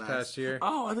 Pilots this past year.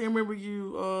 Oh, I think I remember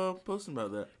you posting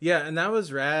about that. Yeah, and that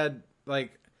was rad.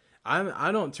 Like,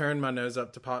 I don't turn my nose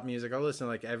up to pop music. I listen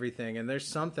to like everything, and there's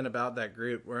something about that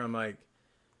group where I'm like,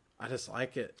 I just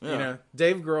like it. Yeah. You know,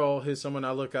 Dave Grohl, who's someone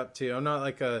I look up to. I'm not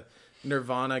like a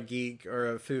Nirvana geek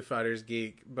or a Foo Fighters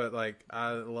geek, but like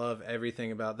I love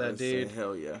everything about that dude.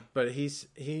 Hell yeah. But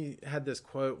he had this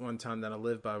quote one time that I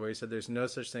live by where he said, "There's no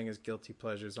such thing as guilty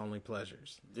pleasures, only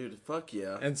pleasures." Dude, fuck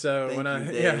yeah. And so Thank when you,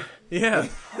 I Dave. yeah.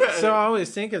 So I always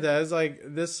think of that as like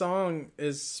this song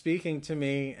is speaking to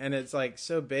me, and it's like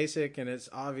so basic and it's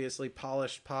obviously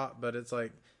polished pop, but it's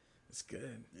like it's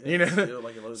good, Yeah, you know. still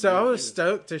like a lot of So I good was shit.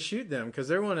 stoked to shoot them because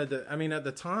they're one of the. I mean, at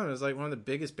the time, it was like one of the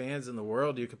biggest bands in the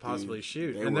world you could possibly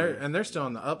shoot, they and were. they're still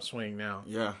on the upswing now.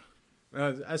 Yeah.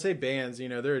 I say bands, you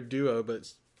know, they're a duo,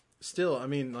 but still, I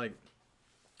mean, like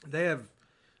they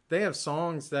have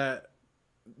songs that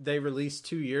they released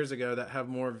 2 years ago that have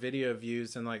more video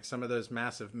views than like some of those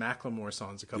massive Macklemore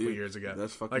songs a couple Dude, years ago.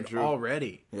 that's fucking like true.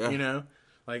 already, Yeah. you know,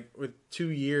 like with 2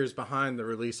 years behind the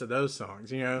release of those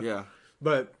songs, you know. Yeah.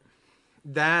 But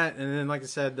that, and then like I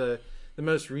said, the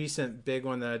most recent big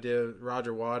one that I did,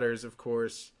 Roger Waters, of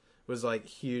course, was like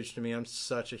huge to me. I'm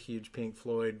such a huge Pink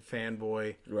Floyd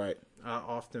fanboy. Right. I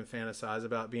often fantasize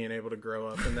about being able to grow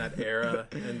up in that era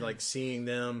and like seeing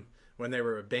them when they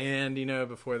were a band, you know,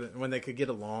 when they could get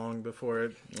along before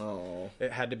Oh.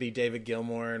 it had to be David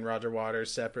Gilmour and Roger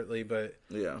Waters separately. But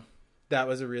Yeah. that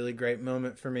was a really great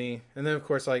moment for me. And then of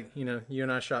course, like, you know, you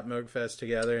and I shot Moogfest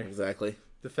together. Exactly.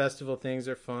 The festival things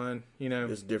are fun, you know.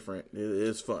 It's different. It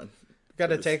is fun. Got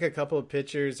to take a couple of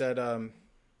pictures at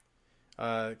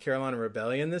Carolina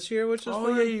Rebellion this year, which was Oh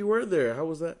fun. yeah, you were there. How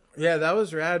was that? Yeah, that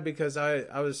was rad because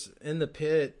I was in the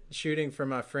pit shooting for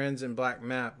my friends in Black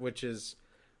Map, which is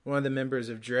one of the members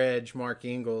of Dredge, Mark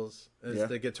Ingalls, is Yeah.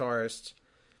 the guitarist.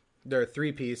 They're a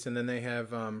 3-piece, and then they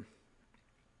have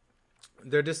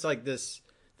they're just like this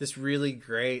really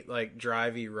great like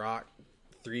drivey rock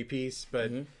 3-piece,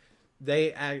 but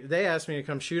they asked me to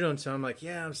come shoot them, so I'm like,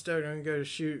 yeah, I'm stoked. I'm gonna go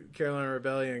shoot Carolina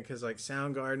Rebellion because like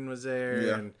Soundgarden was there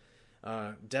Yeah. and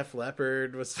Def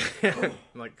Leppard was there,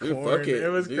 like Dude, Korn. fuck it. It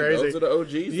was Dude, crazy. Those are the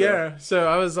OGs. Yeah, so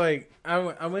I was like,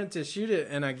 I went to shoot it,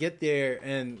 and I get there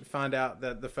and find out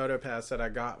that the photo pass that I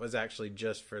got was actually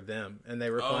just for them, and they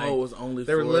were Though. playing. Oh, it was only.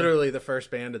 They were for- literally the first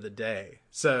band of the day.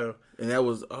 So And that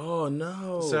was. Oh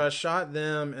no. I shot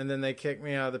them, and then they kicked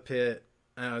me out of the pit,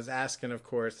 and I was asking, of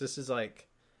course, this is like,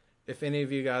 if any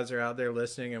of you guys are out there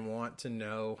listening and want to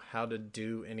know how to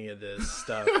do any of this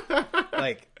stuff,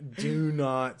 like, do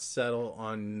not settle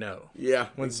on no. Yeah.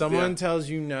 When someone tells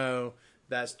you no,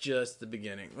 that's just the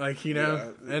beginning. Like, you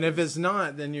know? Yeah. And if it's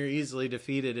not, then you're easily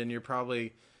defeated and you're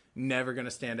probably never going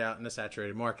to stand out in a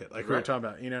saturated market, like we were Right. talking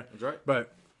about, you know? That's right.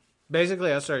 But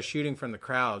basically, I started shooting from the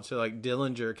crowd. So, like,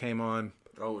 Dillinger came on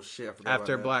Oh shit! I forgot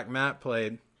after about that. Black Matt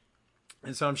played.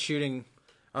 And so I'm shooting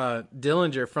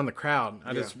Dillinger from the crowd.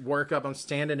 I just work up. I'm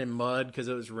standing in mud because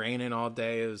it was raining all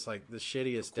day. It was like the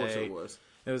shittiest Of course day. it was.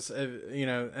 It was, you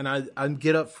know, and I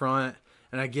get up front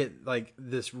and I get like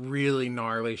this really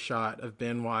gnarly shot of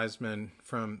Ben Wiseman,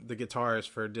 from the guitarist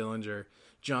for Dillinger,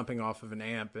 jumping off of an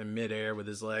amp in midair with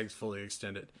his legs fully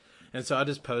extended. And so I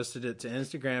just posted it to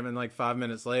Instagram, and like 5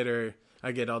 minutes later,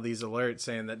 I get all these alerts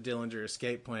saying that Dillinger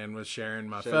Escape Plan was sharing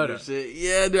my photo. Shit.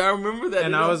 Yeah, dude, I remember that.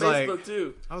 And dude, I on was like- Facebook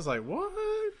too. I was like, what?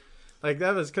 Like,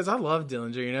 that was because I love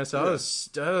Dillinger, you know, so I was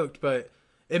stoked, but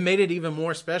it made it even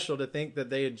more special to think that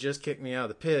they had just kicked me out of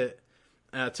the pit.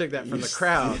 And I took that from the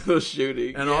crowd. Still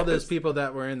shooting. And all those people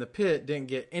that were in the pit didn't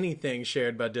get anything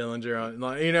shared by Dillinger on,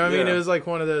 like, you know what I mean? Yeah. It was like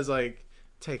one of those, like,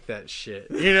 take that shit.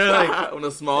 You know, like, on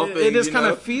a small thing. it just you kind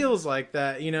know? of feels like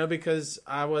that, you know, because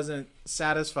I wasn't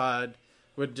satisfied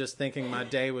with just thinking my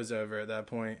day was over at that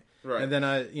point. Right. And then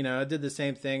I did the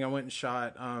same thing. I went and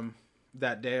shot,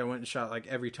 that day I went and shot like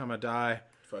Every Time I Die.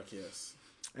 Fuck yes.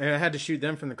 And I had to shoot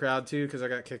them from the crowd too, because I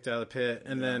got kicked out of the pit.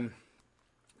 And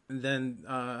then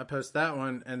I posted that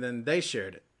one, and then they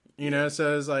shared it. You know,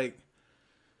 so it was like,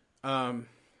 then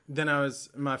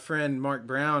my friend Mark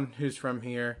Brown, who's from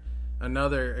here,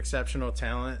 another exceptional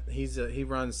talent. He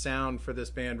runs sound for this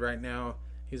band right now.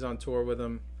 He's on tour with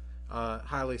them.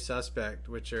 Highly Suspect,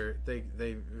 which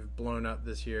they've blown up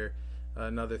this year.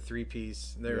 Another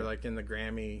 3-piece. They were like in the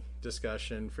Grammy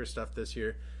discussion for stuff this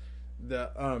year.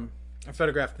 I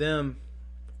photographed them,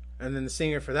 and then the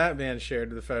singer for that band shared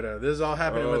the photo. This is all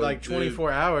happening with like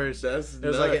 24 hours. That's it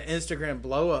was like an nuts. Instagram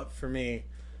blow up for me.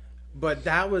 But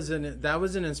that was an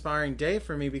inspiring day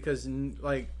for me because,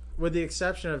 like, with the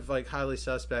exception of like Highly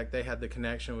Suspect, they had the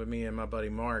connection with me and my buddy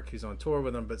Mark, who's on tour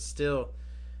with them. But still,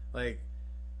 like,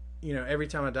 you know, Every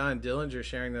Time I Die and Dillinger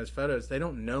sharing those photos, they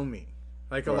don't know me.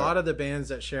 Like, a lot of the bands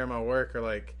that share my work are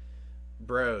like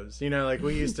bros, you know, like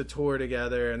we used to tour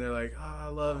together, and they're like, oh, I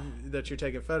love that you're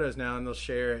taking photos now, and they'll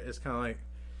share it. It's kind of like,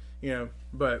 you know,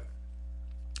 but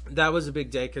that was a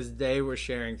big day because they were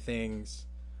sharing things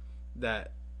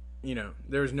that you know,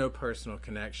 there was no personal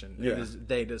connection. Yeah.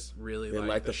 They just really They liked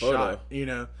liked the the photo. shot, you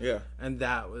know? Yeah. And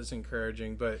that was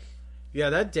encouraging. But yeah,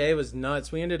 that day was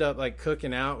nuts. We ended up like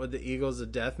cooking out with the Eagles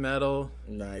of Death Metal.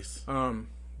 Nice.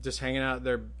 Just hanging out at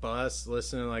their bus,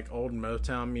 listening to like old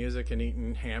Motown music and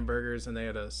eating hamburgers, and they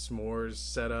had a s'mores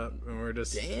set up, and we're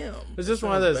just Damn. It was just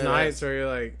one of those nights where you're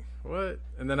like, what?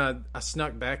 And then I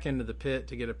snuck back into the pit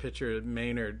to get a picture of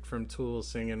Maynard from Tool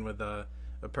singing with a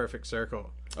Perfect Circle.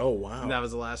 Oh, wow. And that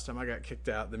was the last time I got kicked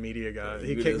out. The media guy. He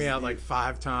You kicked me just- out like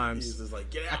 5 times. He's just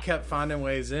like, get I out. kept finding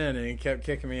ways in, and he kept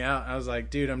kicking me out. I was like,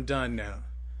 dude, I'm done now.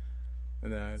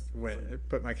 And then I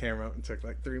put my camera up and took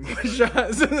like 3 more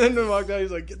shots, and then walked out. He's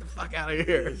like, get the fuck out of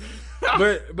here.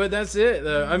 But that's it,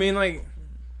 though. I mean, like,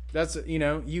 that's, you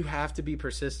know, you have to be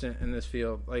persistent in this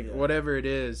field. Like, Yeah. whatever it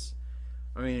is.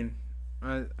 I mean,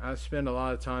 I spend a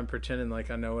lot of time pretending like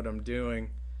I know what I'm doing,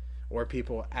 or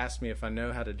people ask me if I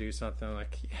know how to do something. I'm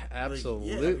like, yeah,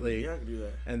 absolutely. Yeah, I can do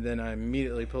that. And then I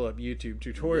immediately pull up YouTube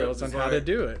tutorials Yep, on that's how to right.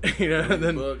 do it. You know, and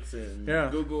then Books and Yeah.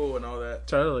 Google and all that.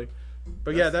 totally.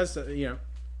 But yeah, that's you know,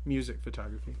 music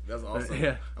photography. That's awesome.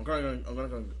 Yeah. I'm gonna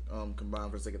combine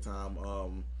for the sake of time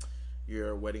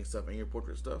your wedding stuff and your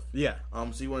portrait stuff. Yeah.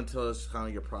 So you want to tell us kind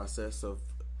of your process of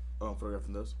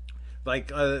photographing those?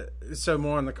 Like so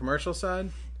more on the commercial side.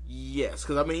 Yes,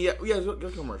 because I mean, yeah,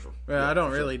 good commercial. Well, Yeah, I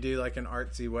don't for really do like an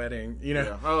artsy wedding, you know.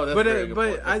 Yeah. Oh, that's but very good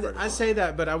point. That's very good I point. say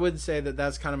that, but I would say that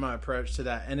that's kind of my approach to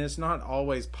that, and it's not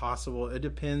always possible. It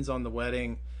depends on the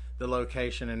wedding, the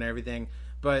location, and everything.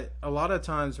 But a lot of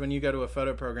times when you go to a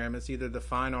photo program, it's either the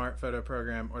fine art photo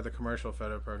program or the commercial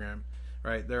photo program,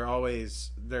 right? They're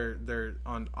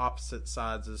on opposite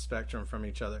sides of the spectrum from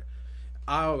each other.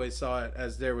 I always saw it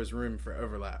as there was room for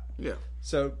overlap. Yeah.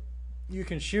 So you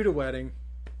can shoot a wedding,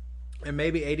 and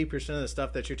maybe 80% of the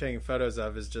stuff that you're taking photos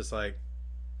of is just like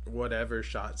whatever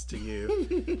shots to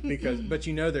you, but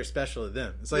you know they're special to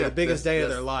them. It's like Yeah, the biggest day of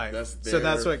their life. So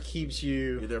that's their- what keeps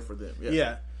You're you. there for them.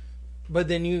 Yeah. But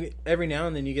then you every now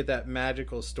and then you get that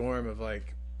magical storm of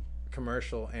like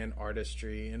commercial and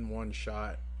artistry in one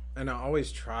shot, and I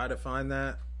always try to find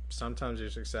that. Sometimes you're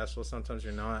successful, sometimes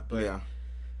you're not. But Yeah.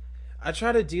 I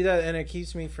try to do that, and it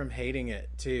keeps me from hating it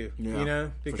too. Yeah, You know,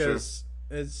 for because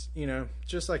it's, you know,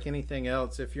 just like anything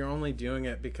else. If you're only doing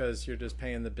it because you're just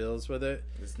paying the bills with it,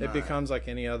 It's it not. becomes like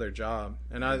any other job.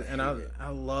 And I hate it.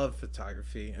 love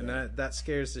photography, and that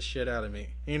scares the shit out of me.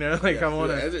 You know, like Yeah, I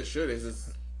want as to. it should. It's just,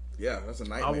 yeah, that's a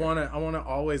nightmare. I want to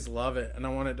always love it, and I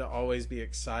want it to always be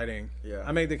exciting. Yeah.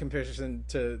 I make the comparison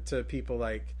to people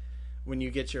like when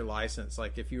you get your license.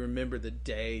 Like if you remember the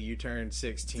day you turned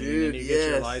 16 Dude, and you get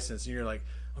your yes. license, and you're like,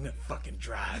 I'm gonna fucking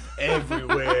drive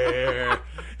everywhere.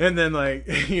 And then like,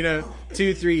 you know,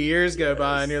 2-3 years go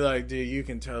by, and you're like, dude, you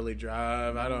can totally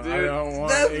drive. I don't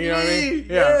want. That's You know what I mean? me.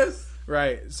 Yes.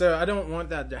 Right. So I don't want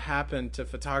that to happen to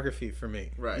photography for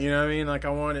me. Right. You know what I mean? Like I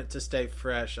want it to stay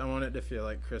fresh. I want it to feel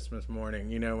like Christmas morning,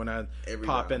 you know, when I Every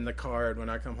pop time. in the card when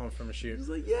I come home from a shoot. It's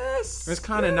like, yes. It's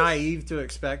kind of yes. naive to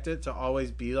expect it to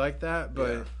always be like that,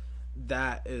 but Yeah.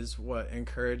 that is what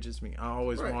encourages me. I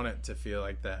always Right. want it to feel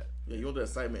like that. Yeah, you want the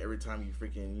excitement every time you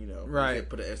freaking, you know, Right. you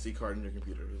put an SD card in your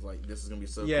computer. It's like, this is gonna be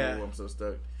so Yeah. cool. I'm so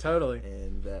stoked. Totally.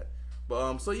 And that,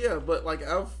 but so yeah, but like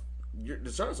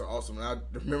the shots are awesome. And I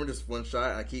remember this one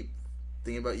shot. I keep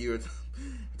thinking about you every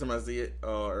time I see it,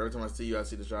 or every time I see you, I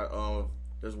see the shot.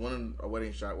 There's a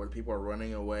wedding shot where people are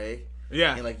running away,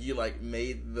 Yeah. and like you like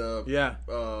made the Yeah.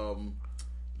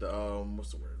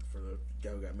 what's the word for the guy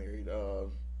who got married? The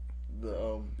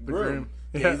groom. groom.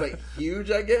 Yeah, Yeah. he's like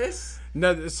huge, I guess.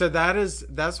 No, so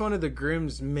that's one of the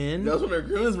groom's men. That's one of the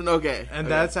grooms, but okay. And Okay.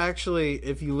 that's actually,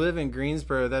 if you live in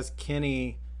Greensboro, that's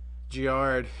Kenny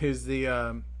Giard, who's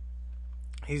the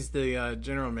he's the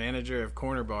general manager of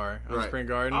Corner Bar on Right. Spring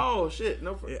Garden. Oh shit!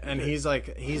 No, And he's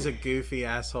a goofy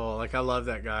asshole. Like I love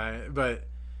that guy. But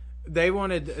they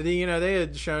they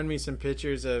had shown me some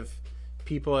pictures of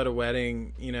people at a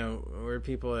wedding, you know, where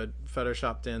people had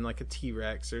photoshopped in like a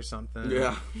T-Rex or something.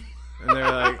 yeah. And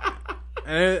they're like,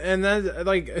 and then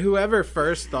like whoever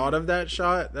first thought of that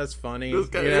shot, that's funny. That's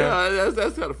kind you of, know? yeah,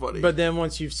 that's kind of funny. But then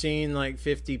once you've seen like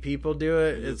 50 people do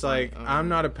it, it's like, I'm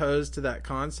not opposed to that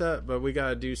concept, but we got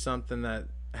to do something that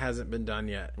hasn't been done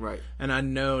yet. right. And I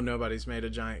know nobody's made a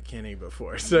giant Kenny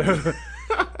before. So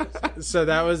so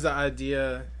that was the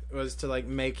idea was to like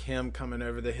make him coming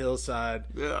over the hillside.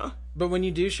 Yeah. But when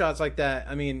you do shots like that,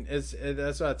 I mean,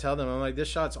 that's what I tell them. I'm like, this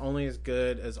shot's only as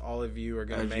good as all of you are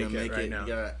going to make it right now. You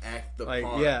gotta act the like,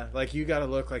 part. yeah, like you got to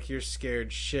look like you're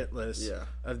scared shitless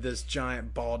of this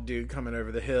giant bald dude coming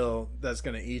over the hill that's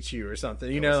going to eat you or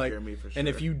something. You know, like, me for sure. And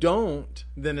if you don't,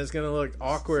 then it's going to look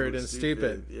awkward and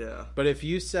stupid. Yeah. But if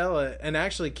you sell it, and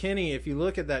actually, Kenny, if you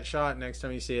look at that shot next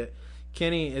time you see it,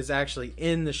 Kenny is actually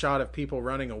in the shot of people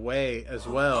running away as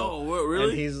well. Oh, what,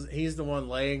 really? And he's the one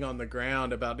laying on the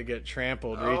ground about to get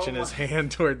trampled, reaching his hand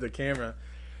toward the camera.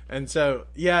 And so,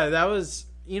 yeah, that was,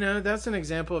 that's an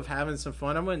example of having some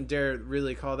fun. I wouldn't dare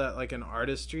really call that like an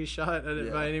artistry shot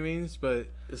by any means, but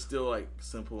it's still like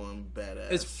simple and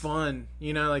badass. It's fun,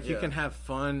 you can have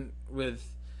fun with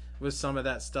some of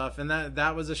that stuff, and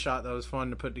that was a shot that was fun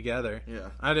to put together. Yeah,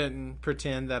 I didn't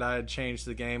pretend that I had changed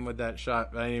the game with that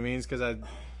shot by any means, because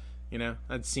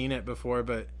I'd seen it before,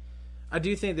 but I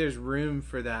do think there's room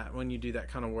for that when you do that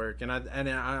kind of work, and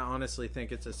I honestly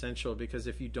think it's essential, because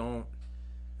if you don't,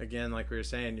 again, like we were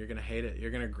saying, you're gonna hate it. You're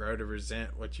gonna grow to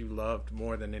resent what you loved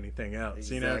more than anything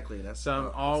else. Exactly. So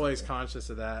I'm always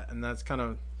conscious of that, and that's kind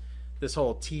of this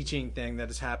whole teaching thing that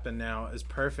has happened now is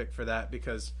perfect for that,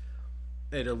 because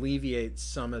it alleviates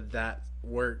some of that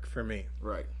work for me.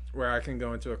 Right. Where I can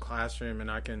go into a classroom and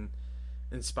I can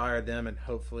inspire them, and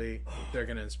hopefully they're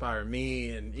going to inspire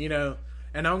me, and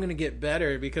and I'm going to get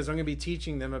better because I'm going to be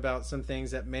teaching them about some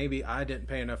things that maybe I didn't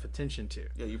pay enough attention to.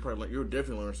 Yeah, you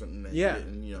definitely learned something that you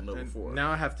didn't know before.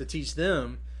 Now I have to teach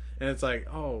them, and it's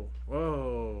like, oh,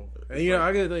 whoa. And,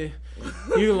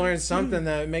 you learn something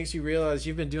that makes you realize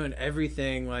you've been doing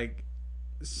everything like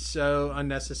so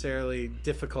unnecessarily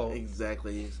difficult.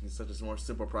 Exactly. It's such a more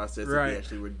simple process right. if you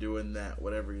actually were doing that,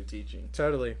 whatever you're teaching.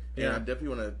 Totally. Yeah. And I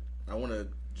definitely want to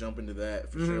jump into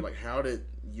that for sure. Like, how did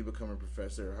you become a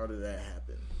professor? How did that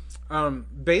happen?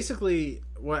 Basically,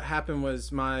 what happened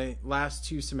was my last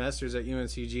 2 semesters at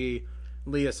UNCG,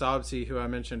 Leah Sobsey, who I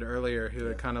mentioned earlier, who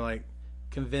had kind of like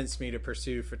convinced me to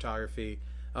pursue photography,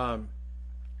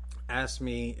 asked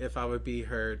me if I would be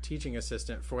her teaching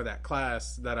assistant for that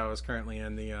class that I was currently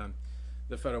in,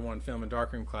 the Photo 1 Film and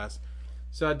Darkroom class.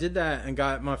 So I did that and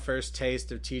got my first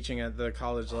taste of teaching at the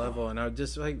college level, and I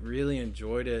just like really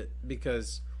enjoyed it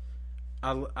because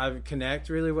I connect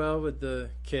really well with the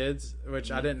kids, which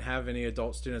I didn't have any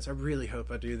adult students. I really hope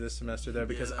I do this semester though,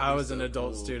 because I was an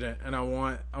adult student, and I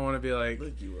want to be like,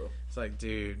 it's like,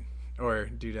 dude, or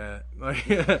do that. Like,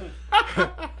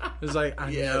 it's like,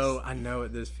 I know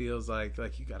what this feels like.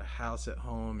 Like, you got a house at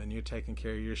home and you're taking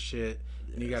care of your shit,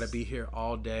 and you got to be here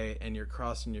all day, and you're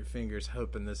crossing your fingers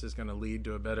hoping this is going to lead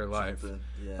to a better life.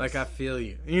 Yes. Like, I feel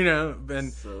you,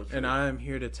 and I'm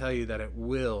here to tell you that it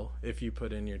will if you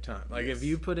put in your time. Like, if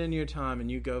you put in your time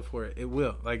and you go for it, it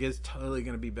will. Like, it's totally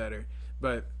going to be better.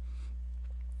 But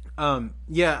I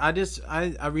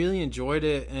really enjoyed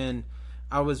it, and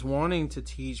I was wanting to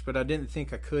teach, but I didn't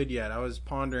think I could yet. I was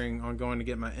pondering on going to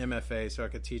get my MFA so I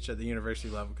could teach at the university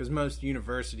level, because most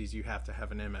universities you have to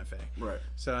have an MFA. Right.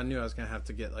 So I knew I was going to have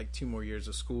to get like 2 more years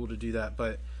of school to do that.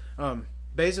 But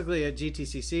basically at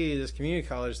GTCC, this community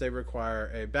college, they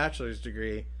require a bachelor's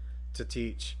degree to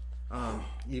teach,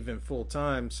 even full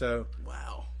time. So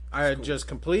wow, I had just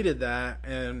completed that,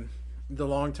 and the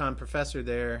longtime professor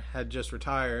there had just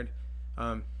retired.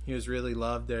 He was really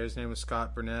loved there. His name was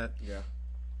Scott Burnett. Yeah.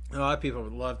 A lot of people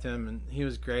loved him, and he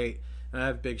was great. And I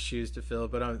have big shoes to fill,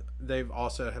 but they've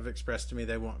also have expressed to me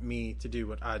they want me to do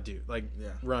what I do, like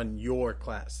run your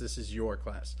class. This is your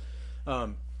class.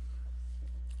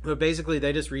 But basically,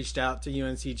 they just reached out to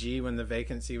UNCG when the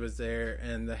vacancy was there,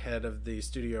 and the head of the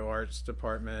studio arts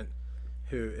department,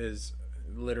 who is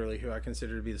literally who I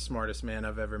consider to be the smartest man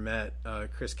I've ever met,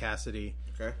 Chris Cassidy.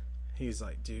 Okay. He's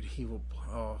like, dude, he will.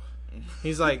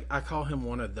 He's like, I call him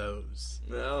one of those.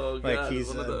 Oh, God, like, he's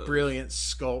a brilliant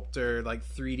sculptor, like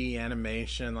 3D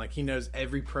animation. Like, he knows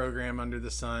every program under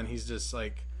the sun. He's just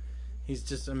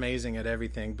amazing at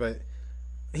everything. But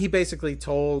he basically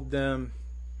told them,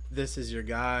 this is your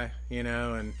guy,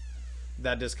 and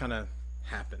that just kind of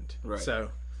happened. Right. So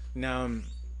now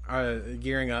I'm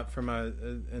gearing up for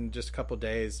in just a couple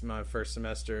days, my first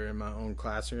semester in my own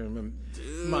classroom,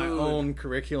 and my own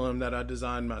curriculum that I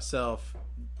designed myself.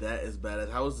 That is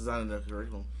badass. How was designing the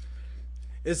curriculum?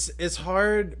 It's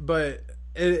hard, but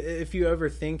if you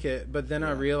overthink it. But then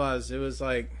I realized it was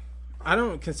like, I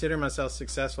don't consider myself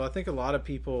successful. I think a lot of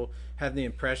people have the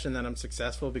impression that I'm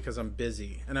successful because I'm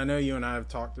busy. And I know you and I have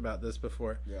talked about this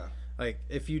before. Yeah. like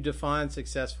if you define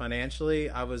success financially,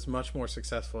 I was much more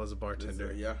successful as a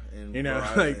bartender. Yeah, and you know,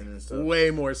 like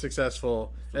way more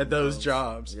successful at those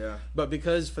jobs. Yeah, but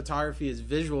because photography is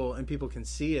visual and people can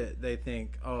see it, they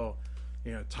think, oh,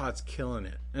 you know, Todd's killing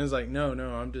it. And it's like, no,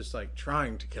 I'm just like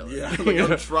trying to kill it. Yeah,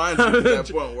 I'm trying to get to that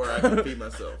point where I can feed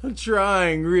myself. I'm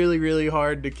trying really, really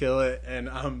hard to kill it, and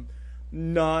I'm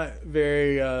not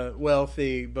very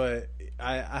wealthy, but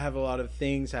I have a lot of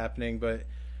things happening. But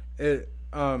it,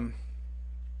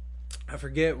 I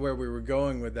forget where we were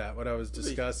going with that. What I was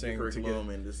discussing. The curriculum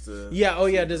and just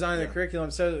design the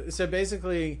curriculum. So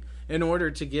basically, in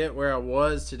order to get where I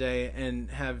was today and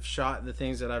have shot the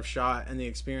things that I've shot and the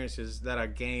experiences that I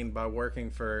gained by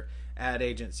working for ad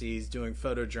agencies, doing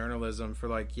photojournalism for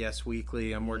like Yes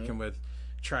Weekly. I'm working with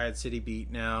Triad City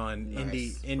Beat now and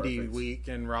Indie Week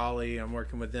in Raleigh. I'm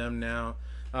working with them now.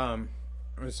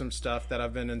 With some stuff that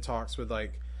I've been in talks with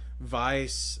like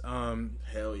Vice,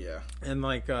 hell yeah, and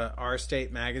like Our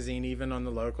State Magazine, even on the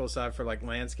local side for like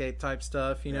landscape type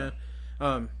stuff, you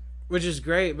know, which is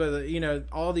great. But you know,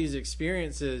 all these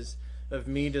experiences of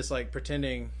me just like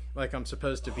pretending like I'm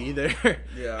supposed to be there,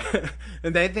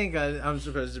 and they think I'm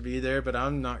supposed to be there, but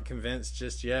I'm not convinced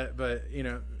just yet. But you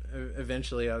know,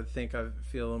 eventually I think I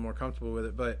feel a little more comfortable with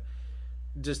it. But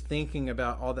just thinking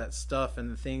about all that stuff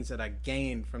and the things that I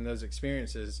gained from those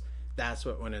experiences, that's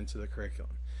what went into the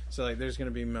curriculum. So like there's going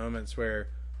to be moments where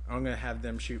I'm going to have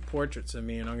them shoot portraits of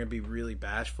me and I'm going to be really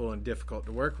bashful and difficult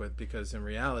to work with, because in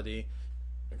reality,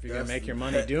 if you're going to make your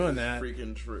money doing that,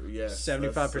 freaking true. Yes,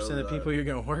 75% of the people you're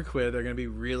going to work with are going to be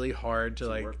really hard to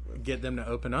like get them to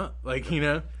open up. Like, you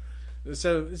know,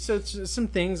 so some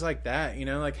things like that, you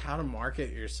know, like how to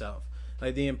market yourself.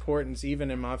 Like the importance,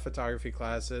 even in my photography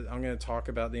classes, I'm going to talk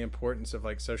about the importance of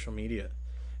like social media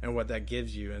and what that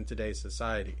gives you in today's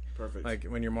society. Perfect. Like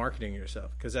when you're marketing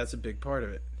yourself, because that's a big part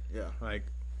of it. Yeah. Like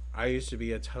I used to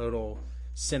be a total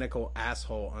cynical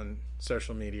asshole on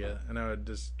social media, and I would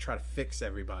just try to fix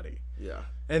everybody. Yeah.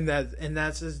 And that's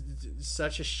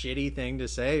such a shitty thing to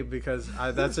say, because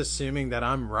that's assuming that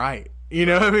I'm right. You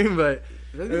know what I mean? But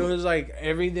it was like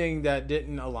everything that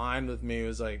didn't align with me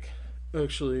was like,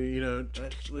 actually, you know,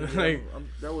 like,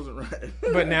 that wasn't right.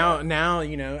 But now,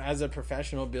 you know, as a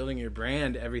professional building your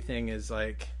brand, everything is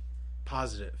like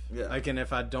positive. Yeah. Like, and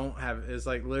if I don't have, it's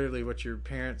like literally what your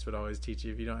parents would always teach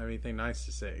you: if you don't have anything nice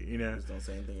to say, you know, just don't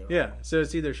say anything at all. Yeah. So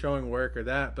it's either showing work or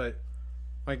that, but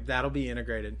like that'll be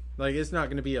integrated. Like it's not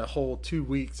going to be a whole 2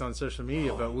 weeks on social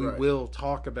media, but we will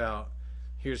talk about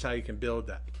here's how you can build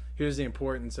that. Here's the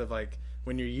importance of like,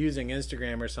 when you're using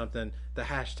Instagram or something, the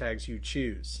hashtags you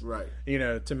choose, right? You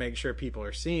know, to make sure people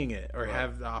are seeing it or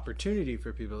have the opportunity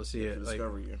for people to see it. To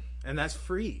discover you, and that's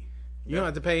free. You don't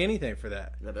have to pay anything for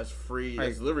that. Yeah, that's free. Like,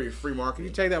 it's literally free marketing.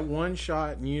 You take that one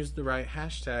shot and use the right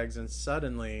hashtags, and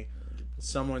suddenly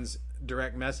someone's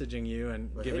direct messaging you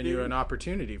and giving you an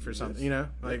opportunity for something. You know,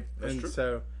 like, and true.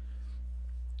 So,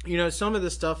 you know, some of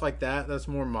the stuff like that's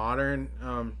more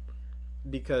modern,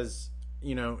 because,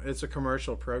 you know, it's a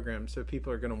commercial program, so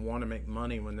people are going to want to make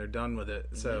money when they're done with it.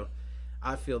 Mm-hmm. So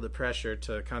I feel the pressure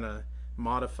to kind of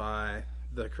modify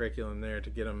the curriculum there to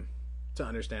get them to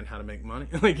understand how to make money.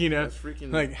 Like, you know,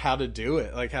 like how to do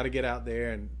it, like how to get out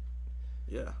there and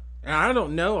And I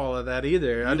don't know all of that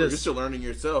either. You're still learning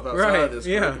yourself outside of this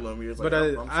curriculum. You're but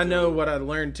like, I know what I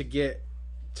learned to get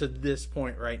to this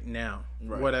point right now,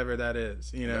 whatever that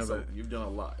is. You know, but you've done a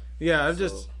lot. Yeah,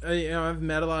 I've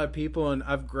met a lot of people, and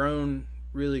I've grown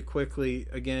really quickly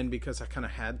again because I kind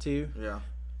of had to. Yeah.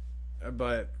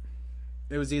 But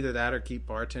it was either that or keep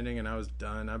bartending, and I was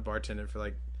done. I bartended for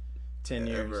like 10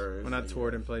 years. When I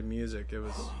toured and played music, it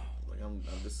was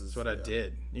this is what I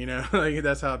did. You know, like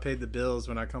that's how I paid the bills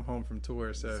when I come home from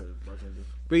tour. So,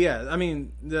 but yeah, I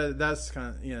mean, that's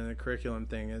kind of the curriculum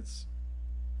thing.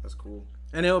 That's cool,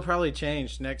 and it'll probably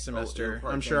change next semester.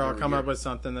 I'm sure I'll come up with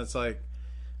something that's like,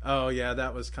 oh yeah,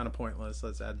 that was kind of pointless.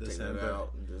 Let's add this in.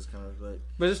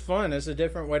 But it's fun. It's a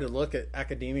different way to look at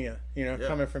academia. You know,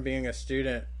 coming from being a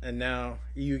student, and now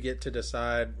you get to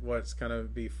decide what's gonna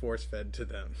be force fed to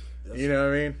them. You know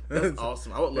what I mean? That's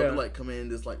awesome. I would love to like come in and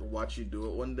just like watch you do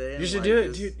it one day. You should do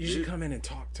it, dude. You should come in and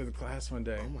talk to the class one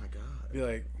day. Oh my god! Be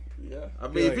like, yeah. I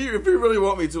mean, if you really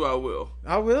want me to, I will.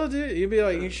 I will, dude. You'd be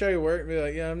like, you show your work, and be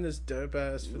like, yeah, I'm this dope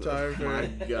ass photographer. Oh my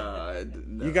god!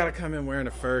 No. You gotta come in wearing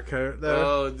a fur coat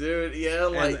though. Oh, dude, yeah,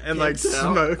 like and like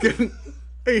smoking.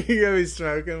 You gotta be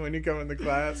smoking when you come into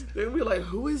class. They'll be like,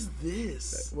 "Who is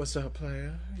this? What's up,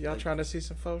 player? Y'all trying to see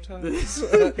some photos?" What's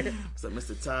up,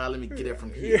 Mr. Ty? Let me get it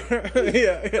from here.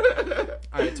 Yeah.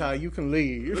 All right, Ty, you can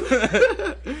leave.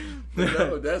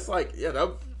 No, that's like,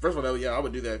 First of all, yeah, I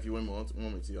would do that if you want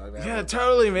me to. Yeah,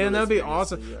 totally, man. That'd be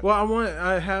experience, awesome. yeah. Well,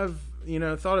 I have,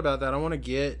 thought about that. I want to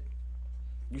get.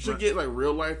 You should get like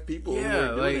real life people who Yeah, are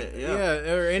doing like it.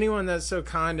 Yeah. or anyone that's so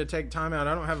kind to take time out.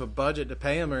 I don't have a budget to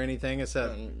pay them or anything.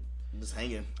 Except Just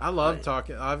hanging. I love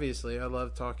talking. Obviously, I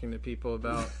love talking to people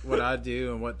about what I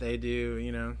do and what they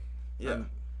do. Yeah,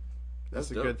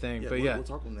 that's a dope. good thing. Yeah, but we'll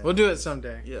talk on that. we'll do it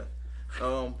someday. Yeah.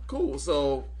 Cool.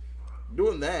 So,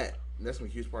 doing that, that's a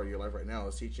huge part of your life right now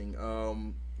is teaching.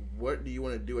 What do you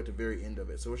want to do at the very end of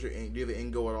it? So, what's your end? Do you have an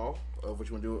end goal at all of what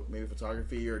you want to do? Maybe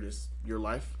photography or just your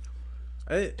life?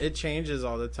 It changes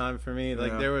all the time for me.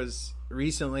 Like Yeah.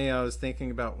 recently, I was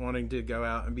thinking about wanting to go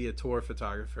out and be a tour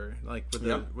photographer, like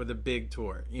with a big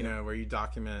tour, where you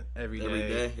document every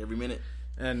day, every minute.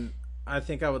 And I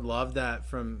think I would love that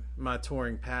from my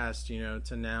touring past,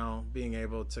 to now being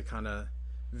able to kind of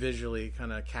visually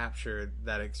kind of capture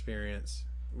that experience,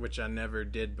 which I never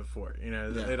did before.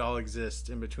 It all exists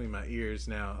in between my ears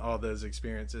now. All those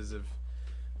experiences of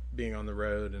being on the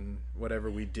road and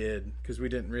whatever we did, because we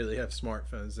didn't really have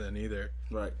smartphones then either.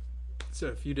 Right. So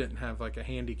if you didn't have like a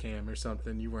handy cam or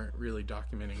something, you weren't really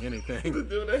documenting anything.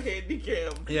 Doing a handy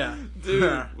cam. Yeah. Dude,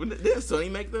 did Sony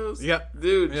make those? Yep.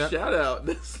 Dude, Yep. Shout out.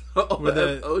 That's With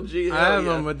the OG. I have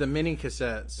them with the mini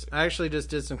cassettes. I actually just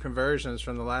did some conversions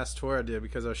from the last tour I did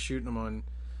because I was shooting them on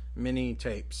mini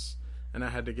tapes, and I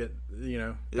had to get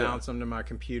bounce them to my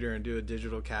computer and do a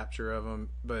digital capture of them.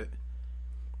 But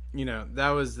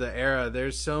that was the era.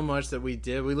 There's so much that we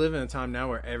did. We live in a time now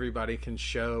where everybody can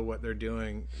show what they're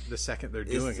doing the second they're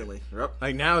doing Instantly. it. Yep.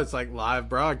 Like now it's like live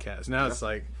broadcast. Now it's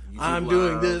like YouTube I'm Live.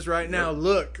 doing this right now.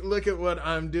 Yep. Look at what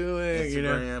I'm doing.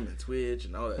 Instagram and Twitch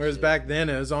and all that. Whereas shit. back then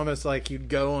it was almost like you'd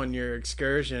go on your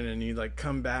excursion and you'd like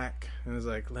come back and it was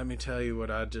like, let me tell you what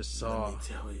I just saw. Let me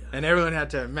tell you. And everyone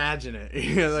had to imagine it.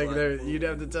 like, You'd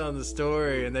have to tell them the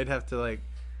story and they'd have to like,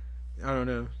 I don't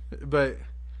know. But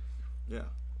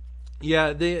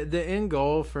yeah, the end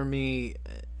goal for me,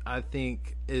 I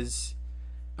think, is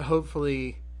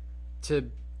hopefully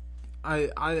to,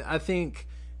 I think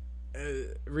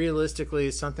realistically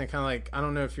is something kind of like, I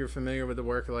don't know if you're familiar with the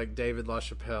work of like David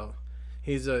LaChapelle.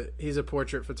 He's a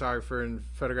portrait photographer and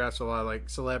photographs a lot of like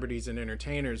celebrities and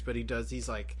entertainers, but he does these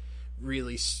like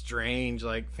really strange,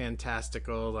 like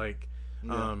fantastical, like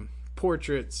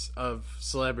portraits of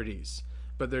celebrities.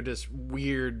 But they're just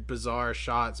weird, bizarre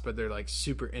shots, but they're like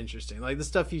super interesting. Like the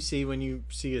stuff you see when you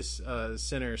see a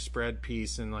center spread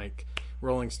piece in like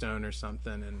Rolling Stone or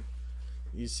something, and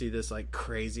you see this like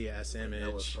crazy ass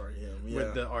image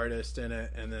with the artist in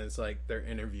it, and then it's like their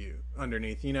interview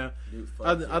underneath. Dude,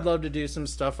 I'd love to do some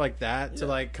stuff like that to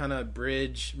like kind of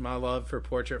bridge my love for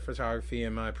portrait photography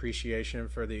and my appreciation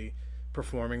for the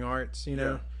performing arts.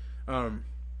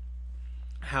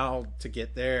 How to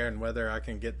get there and whether I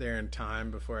can get there in time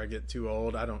before I get too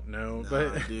old, I don't know.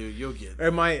 But dude, you'll get there.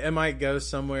 It might go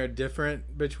somewhere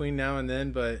different between now and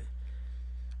then, but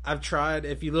I've tried,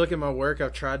 if you look at my work,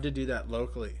 I've tried to do that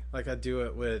locally. Like I do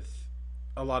it with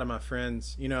a lot of my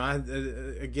friends.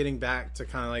 Getting back to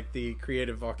kind of like the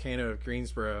creative volcano of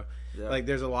Greensboro, like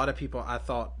there's a lot of people I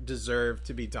thought deserved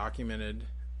to be documented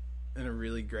in a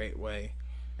really great way,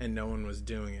 and no one was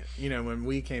doing it. When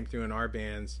we came through in our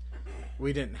bands,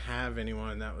 we didn't have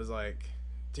anyone that was like,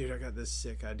 dude, I got this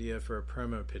sick idea for a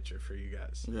promo picture for you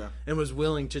guys. Yeah. And was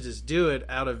willing to just do it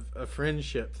out of a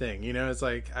friendship thing. It's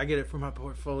like, I get it for my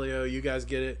portfolio, you guys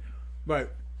get it.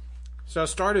 But, so I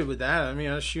started with that. I mean,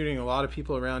 I was shooting a lot of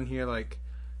people around here, like,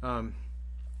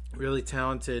 really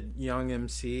talented young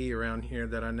MC around here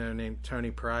that I know named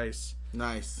Tony Price.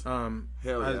 Nice. Hell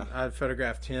yeah. I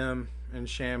photographed him and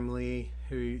Sham Lee,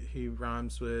 who he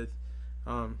rhymes with.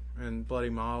 And Bloody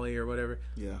Molly or whatever.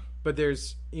 Yeah. But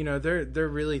there's, they're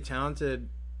really talented,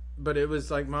 but it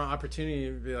was like my opportunity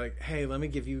to be like, hey, let me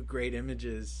give you great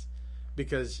images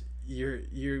because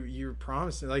you're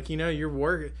promising, like, you're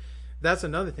working. That's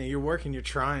another thing. You're working, you're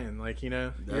trying, like,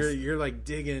 you're like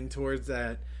digging towards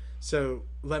that. So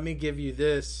let me give you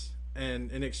this.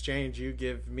 And in exchange, you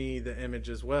give me the image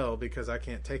as well because I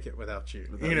can't take it without you.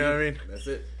 What I mean? That's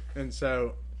it. And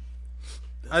so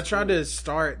I tried to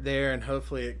start there, and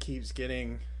hopefully it keeps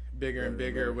getting bigger and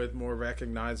bigger with more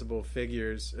recognizable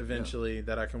figures eventually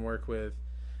that I can work with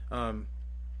and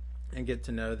get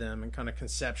to know them and kind of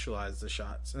conceptualize the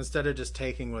shots instead of just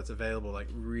taking what's available, like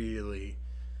really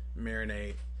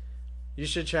marinate. You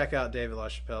should check out David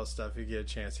LaChapelle's stuff if you get a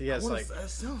chance. He has that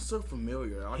sounds so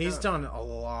familiar. He's done a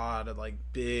lot of like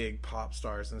big pop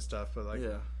stars and stuff, but like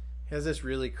he has this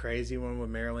really crazy one with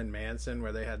Marilyn Manson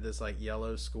where they had this like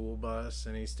yellow school bus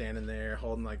and he's standing there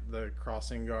holding like the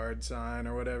crossing guard sign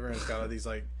or whatever, and it's got all these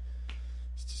like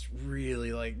It's just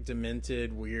really like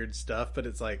demented, weird stuff, but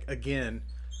it's like, again,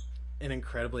 an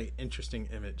incredibly interesting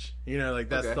image. You know, like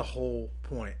that's the whole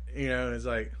point. You know, it's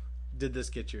like, did this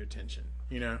get your attention?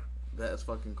 You know? That's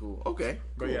fucking cool. Okay,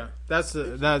 But cool. yeah, that's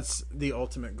the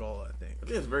ultimate goal, I think. I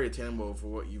think it's very attainable for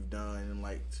what you've done, and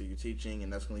like, so you're teaching,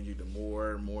 and that's going to lead you to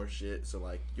more and more shit. So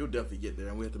like, you'll definitely get there,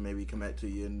 and we have to maybe come back to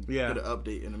you and get an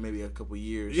update in maybe a couple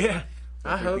years. Yeah,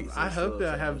 I hope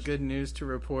that I have good news to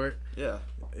report. Yeah.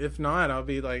 If not, I'll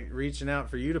be like reaching out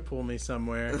for you to pull me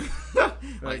somewhere.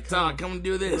 Like, Todd, come and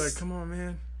do this. Like, come on,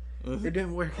 man. It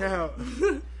didn't work out.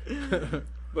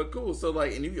 But cool. So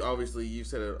like, and you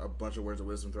said a bunch of words of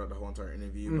wisdom throughout the whole entire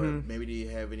interview. But maybe do you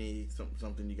have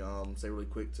something you can say really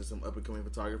quick to some up and coming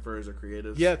photographers or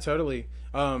creatives? Yeah, totally.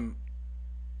 You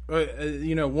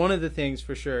know, one of the things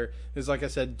for sure is, like I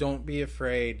said, don't be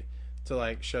afraid to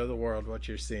like show the world what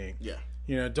you're seeing. Yeah.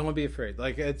 You know, don't be afraid.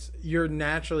 Like, you're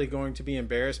naturally going to be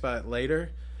embarrassed by it later,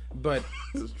 but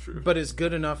That's true. But it's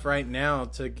good enough right now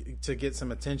to get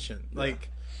some attention. Like,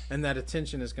 and that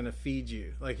attention is going to feed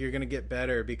you. Like, you're going to get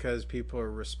better because people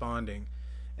are responding,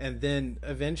 and then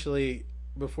eventually,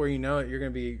 before you know it, you're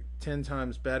going to be 10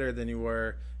 times better than you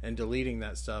were, and deleting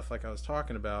that stuff like I was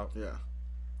talking about. Yeah.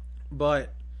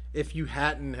 But if you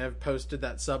hadn't have posted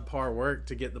that subpar work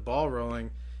to get the ball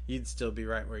rolling, you'd still be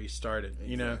right where you started.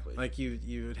 You know, like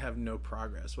you would have no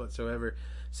progress whatsoever.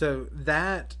 So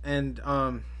that, and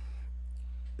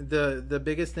the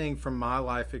biggest thing from my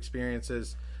life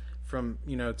experiences, from,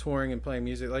 you know, touring and playing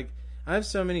music, like, I have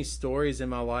so many stories in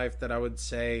my life that I would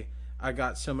say I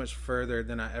got so much further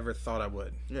than I ever thought I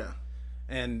would. Yeah.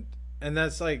 And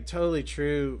that's like totally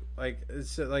true. Like,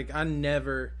 it's like, I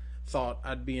never thought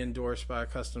I'd be endorsed by a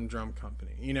custom drum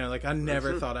company. You know, like, I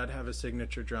never thought I'd have a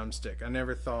signature drumstick. I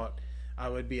never thought I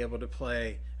would be able to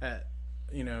play at,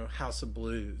 you know, House of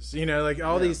Blues. You know, like,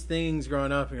 all these things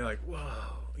growing up, and you're like, whoa,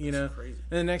 you know. Crazy.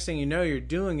 And the next thing you know, you're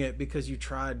doing it because you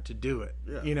tried to do it.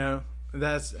 Yeah. You know,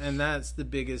 that's the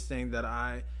biggest thing that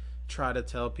I try to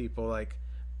tell people, like,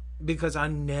 because I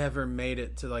never made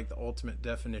it to like the ultimate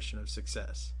definition of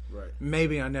success. Right.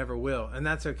 Maybe I never will, and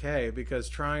that's okay, because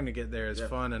trying to get there is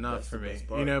fun enough for me.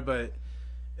 You know, but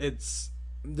it's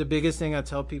the biggest thing I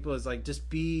tell people is, like, just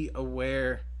be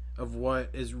aware of what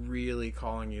is really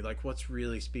calling you, like, what's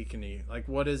really speaking to you. Like,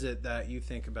 what is it that you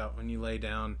think about when you lay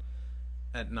down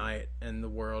at night and the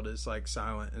world is like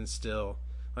silent and still?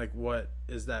 Like, what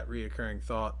is that reoccurring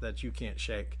thought that you can't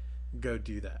shake? Go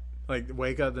do that. Like,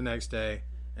 wake up the next day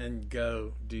and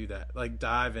go do that. Like,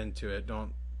 dive into it.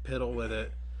 Don't piddle with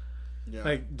it. Yeah.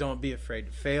 Like, don't be afraid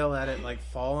to fail at it. Like,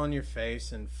 fall on your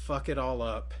face and fuck it all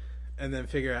up, and then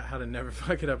figure out how to never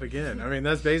fuck it up again. I mean,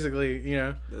 that's basically, you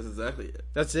know, that's exactly it.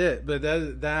 That's it. But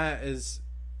that is,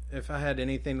 if I had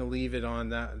anything to leave it on,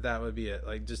 that would be it.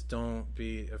 Like, just don't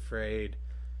be afraid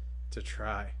to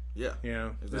try. Yeah. You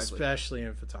know, exactly. Especially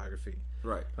in photography.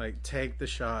 Right. Like, take the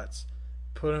shots,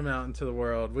 put them out into the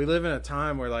world. We live in a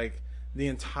time where, like, the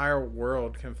entire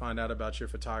world can find out about your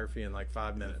photography in like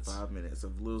 5 minutes. 5 minutes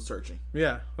of little searching.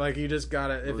 Yeah, like, you just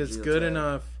gotta, if it's good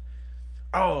enough.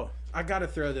 Oh, I gotta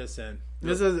throw this in.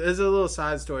 This is a little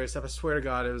side story. Except I swear to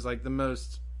God, it was like the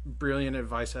most brilliant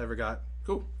advice I ever got.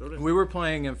 Cool. We were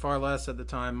playing in Far Less at the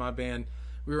time. My band,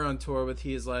 we were on tour with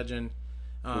He Is Legend,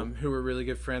 who were really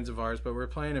good friends of ours. But we were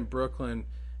playing in Brooklyn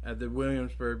at the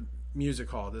Williamsburg Music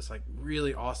Hall, this like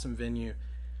really awesome venue.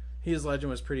 He Is Legend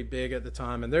was pretty big at the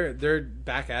time, and they're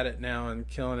back at it now and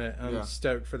killing it. I'm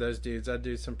stoked for those dudes. I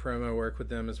do some promo work with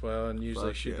them as well, and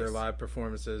usually shoot their live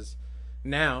performances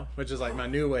now, which is like my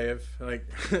new way of like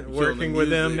working with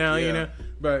them now, you know.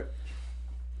 But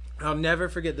I'll never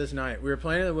forget this night. We were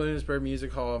playing at the Williamsburg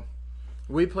Music Hall.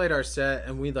 We played our set,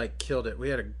 and we like killed it. We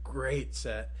had a great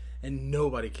set, and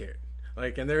nobody cared.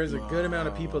 Like, and there was a good amount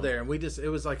of people there, and it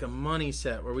was like a money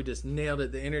set where we just nailed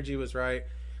it. The energy was right.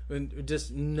 And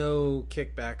just no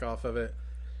kickback off of it.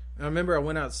 I remember I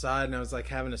went outside and I was like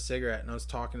having a cigarette, and I was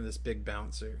talking to this big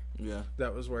bouncer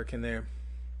that was working there.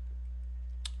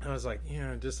 I was like, you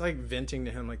know, just like venting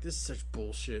to him, like, this is such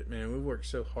bullshit, man. We worked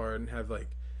so hard and have like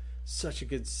such a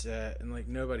good set, and like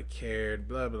nobody cared,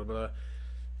 blah blah blah.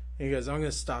 And he goes, I'm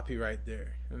gonna stop you right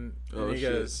there. And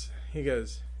he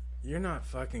goes, you're not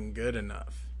fucking good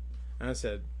enough. And I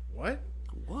said, what?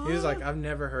 He was like, I've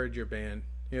never heard your band.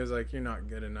 He was like, you're not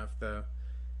good enough, though.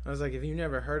 I was like, if you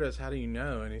never heard us, how do you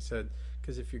know? And he said,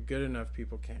 because if you're good enough,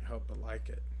 people can't help but like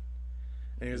it.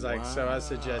 And he was like, so I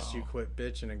suggest you quit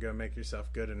bitching and go make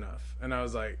yourself good enough. And I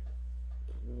was like,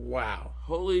 wow.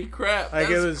 Holy crap. Like,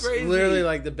 that's it was crazy. literally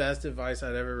like the best advice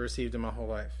I'd ever received in my whole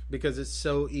life. Because it's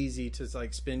so easy to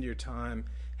like spend your time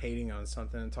hating on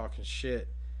something and talking shit.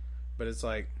 But it's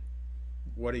like,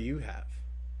 what do you have?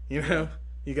 You know,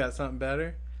 you got something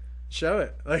better, show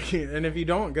it. Like, and if you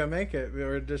don't, go make it,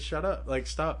 or just shut up, like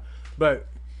stop. But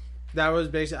that was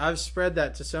basically, I've spread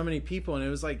that to so many people, and it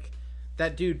was like,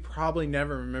 that dude probably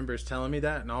never remembers telling me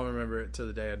that, and I'll remember it till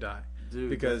the day I die. Dude,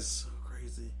 because so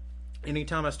crazy.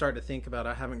 Anytime I start to think about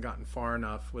I haven't gotten far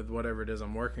enough with whatever it is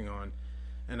I'm working on,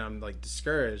 and I'm like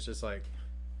discouraged, it's like,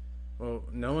 well,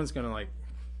 no one's gonna like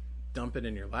dump it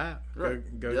in your lap.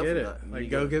 Right. Go get it. Like,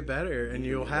 go get better, and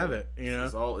you'll have it. You know,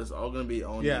 it's all gonna be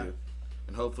on you,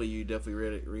 and hopefully you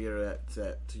definitely reiterate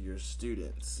that to your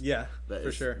students. Yeah, that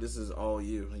for sure. This is all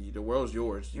you. The world's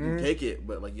yours. You can take it,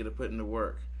 but like you got to put in the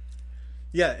work.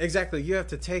 Yeah, exactly. You have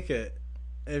to take it.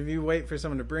 If you wait for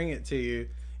someone to bring it to you,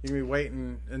 you're gonna be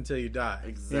waiting until you die.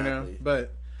 Exactly. You know?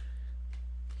 But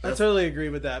I totally agree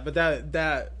with that. But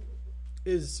that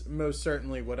is most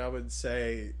certainly what I would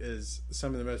say is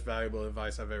some of the most valuable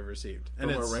advice I've ever received.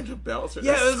 And from a random bouncer.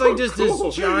 Yeah, That's it was so like just cool.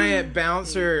 this giant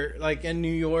bouncer, like in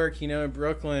New York, you know, in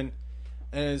Brooklyn.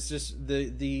 And it's just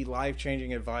the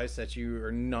life-changing advice that you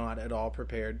are not at all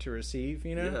prepared to receive,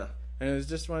 you know? Yeah. And it was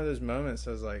just one of those moments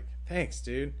I was like, thanks,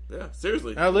 dude. Yeah,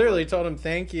 seriously. I literally told him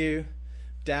thank you,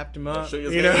 dapped him up.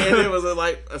 You know, and it was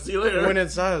like, I'll see you later. When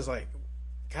inside, I was like,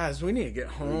 guys, we need to get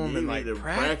home and like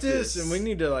practice, and we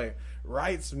need to like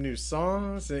write some new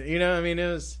songs. And, you know, I mean, it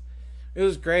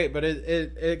was great, but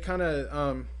it kind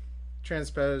of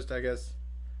transposed, I guess,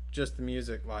 just the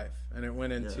music life, and it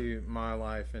went into my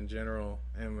life in general,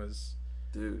 and was,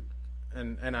 dude,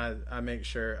 and I make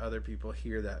sure other people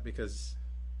hear that, because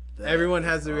everyone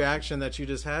has the reaction that you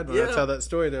just had when I tell that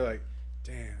story. They're like,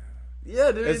 damn.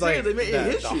 Yeah, dude. It's like it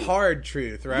hits the you. hard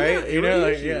truth, right? Yeah, you know, really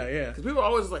like hits you. yeah. Because people are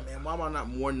always like, man, why am I not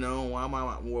more known? Why am I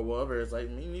not more whatever? It's like,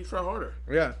 man, you need to try harder.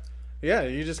 Yeah. Yeah,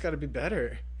 you just got to be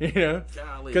better, you know?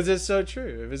 Because it's so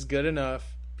true. If it's good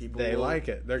enough, they like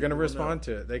it. They're going to respond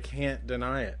to it. They can't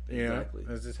deny it, you know?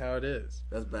 That's just how it is.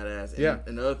 That's badass.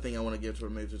 And another thing I want to give to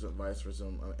maybe some advice for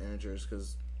some managers,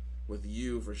 because with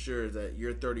you, for sure, is that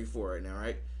you're 34 right now,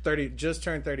 right? 30, just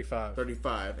turned 35.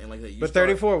 35, and like that. But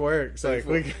 34 works.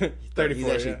 34. Like 34. He's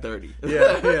actually 30.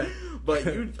 Yeah. But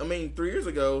you, I mean, 3 years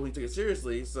ago, we took it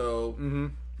seriously.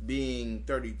 So being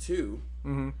 32,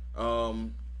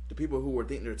 the people who were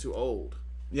thinking they're too old,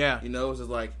 you know, it's just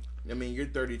like, I mean, you're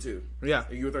 32. Yeah.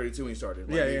 You were 32 when you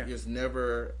started. Like, it's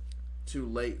never too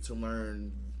late to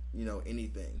learn, you know,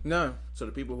 anything. No. So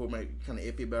the people who are kind of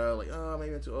iffy about it, like, oh,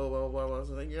 maybe I'm too old, blah, blah, blah,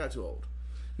 blah. Like, you're not too old.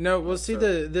 No, well, see,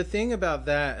 the thing about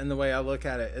that and the way I look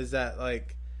at it is that,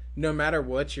 like, no matter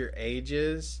what your age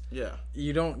is,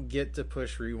 you don't get to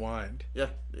push rewind. Yeah,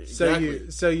 exactly.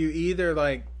 So you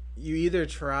either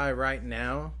try right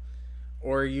now,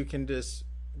 or you can just,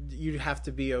 you have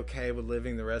to be okay with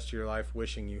living the rest of your life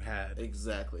wishing you had.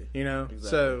 Exactly. You know? Exactly.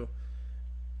 So,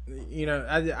 you know,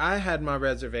 I had my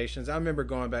reservations. I remember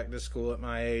going back to school at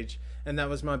my age, and that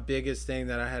was my biggest thing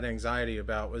that I had anxiety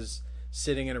about, was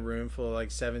sitting in a room full of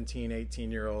like 17,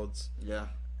 18-year-olds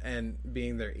and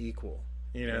being their equal.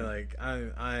 You know, like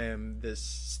I am this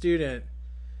student,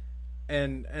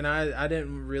 and I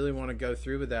didn't really want to go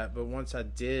through with that, but once I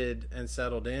did and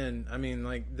settled in, I mean,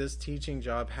 like, this teaching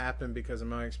job happened because of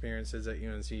my experiences at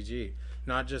UNCG.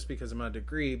 Not just because of my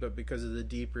degree, but because of the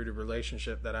deep-rooted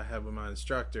relationship that I had with my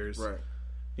instructors. Right.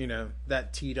 You know,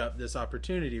 that teed up this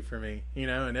opportunity for me, you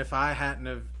know, and if I hadn't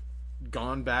have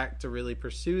gone back to really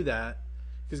pursue that,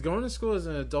 because going to school as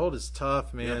an adult is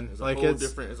tough, man. It's like, a whole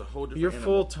different you're animal.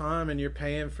 full time, and you're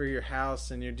paying for your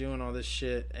house, and you're doing all this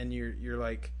shit, and you're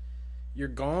like, you're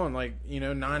gone, like, you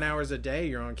know, 9 hours a day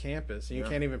you're on campus, and you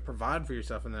can't even provide for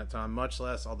yourself in that time, much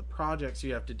less all the projects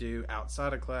you have to do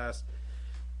outside of class.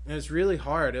 And it's really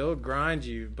hard. It'll grind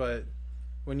you, but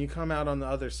when you come out on the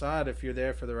other side, if you're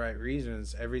there for the right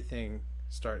reasons, everything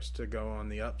starts to go on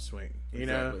the upswing, you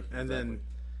know? And then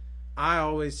I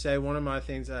always say, one of my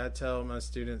things that I tell my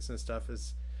students and stuff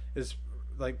is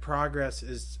like, progress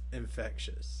is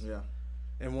infectious. Yeah.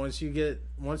 And once you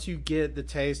get the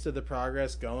taste of the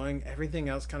progress going, everything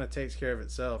else kind of takes care of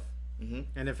itself. Mm-hmm.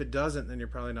 And if it doesn't, then you're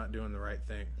probably not doing the right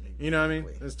thing. Exactly. You know what I mean?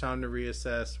 It's time to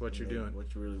reassess what you're doing,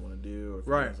 what you really want to do,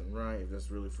 or if it isn't right, if that's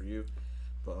really for you.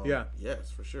 But, yes,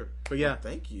 for sure. But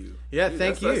thank you. Yeah, dude,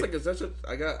 thank you. That's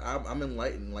I'm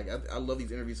enlightened. Like, I love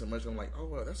these interviews so much. I'm like, oh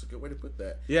well, that's a good way to put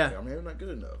that. Yeah, like, I'm maybe not good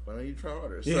enough. I need to try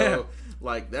harder. So,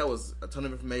 like, that was a ton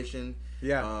of information.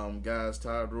 Yeah. Guys,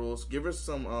 Todd Rules. Give us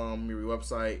some your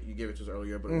website. You gave it to us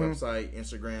earlier, but website,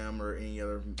 Instagram, or any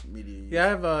other media.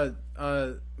 Yeah, I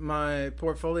have my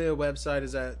portfolio website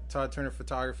is at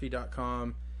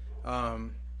toddturnerphotography.com.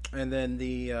 And then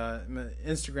the my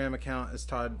Instagram account is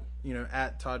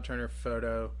at Todd Turner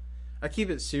Photo. I keep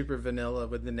it super vanilla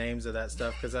with the names of that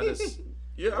stuff because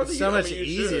Yeah, it's so much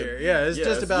easier. Yeah, it's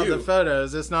just about the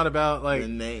photos. It's not about like the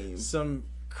name. Some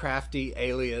crafty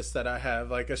alias that I have,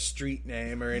 like a street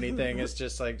name or anything. It's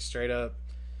just like straight up,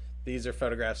 these are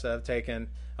photographs that I've taken.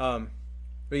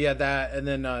 But yeah, that, and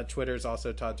then Twitter's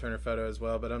also Todd Turner Photo as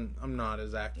well, but I'm not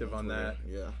as active on that.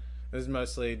 Yeah. It was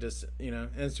mostly just,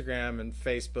 Instagram and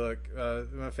Facebook.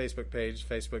 My Facebook page,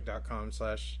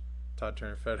 facebook.com/Todd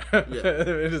Turner Photo. Yeah.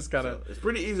 It is kind of... it's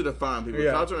pretty easy to find people.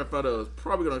 Yeah. Todd Turner Photo is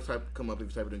probably going to come up if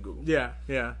you type it in Google. Yeah.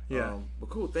 But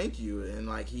cool, thank you. And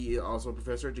like, he also a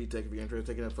professor at GTech. If you're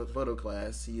interested in taking a photo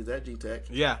class, he is at GTech.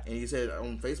 Yeah. And he said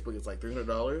on Facebook it's like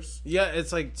 $300. Yeah,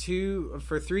 it's like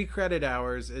for 3 credit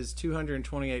hours is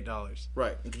 $228.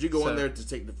 Right. And could you go in there to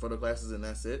take the photo classes and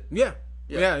that's it? Yeah.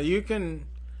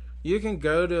 You can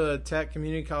go to a tech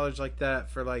community college like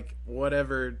that for like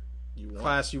whatever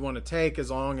class you want to take, as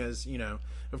long as,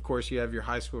 of course, you have your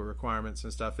high school requirements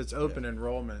and stuff. It's open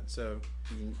enrollment, so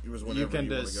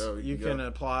you can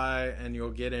apply and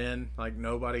you'll get in. Like,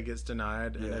 nobody gets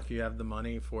denied, and if you have the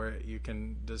money for it, you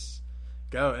can just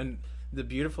go. And the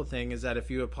beautiful thing is that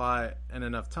if you apply in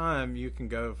enough time, you can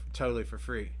go totally for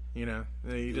free. You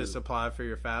just apply for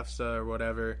your FAFSA or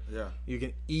whatever. Yeah. You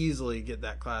can easily get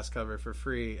that class cover for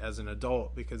free as an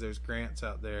adult, because there's grants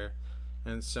out there,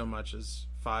 and so much as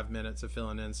 5 minutes of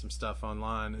filling in some stuff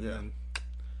online, and then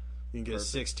you can get a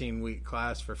 16-week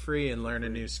class for free and learn a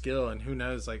new skill. And who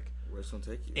knows, like, where it's gonna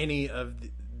take you. Any of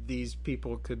these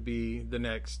people could be the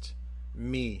next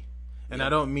me, and I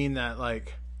don't mean that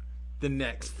like the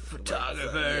next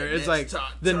photographer. It's like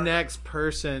the next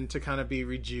person to kind of be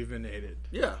rejuvenated.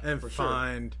 Yeah, and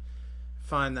find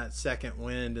that second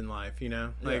wind in life.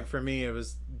 Like for me, it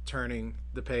was turning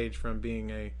the page from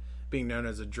being known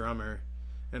as a drummer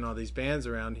in all these bands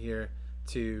around here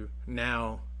to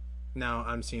now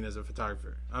I'm seen as a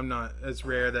photographer. I'm not. It's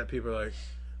rare that people are like,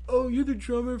 "Oh, you're the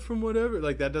drummer from whatever."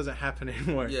 Like, that doesn't happen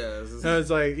anymore. Yeah, it's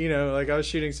like, like I was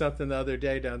shooting something the other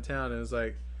day downtown, and it was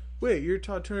like, "Wait, you're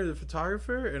Todd Turner, the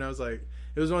photographer?" And I was like,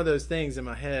 it was one of those things in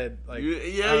my head. Like, I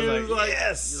was like,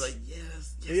 yes. You're like,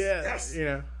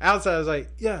 yes. Outside I was like,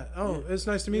 yeah. Oh, it's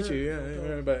nice to meet you.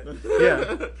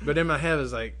 Yeah. But in my head I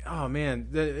was like, oh man,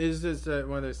 it's just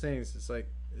one of those things. It's like,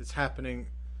 it's happening.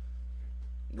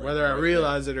 Whether I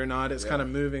realize it or not, it's kind of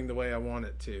moving the way I want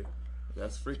it to.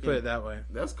 That's freaking. Put it that way.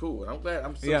 That's cool. I'm glad.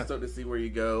 I'm so stoked to see where you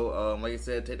go. Like I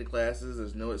said, take the classes.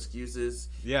 There's no excuses.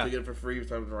 Yeah. To get it for free.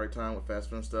 Start at the right time with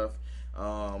FAFSA and stuff.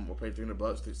 We'll pay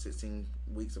 $300 through 16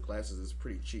 weeks of classes. Is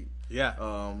pretty cheap. Yeah.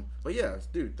 But yeah,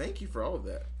 dude, thank you for all of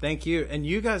that. Thank you. And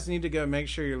you guys need to go make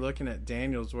sure you're looking at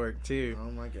Daniel's work too.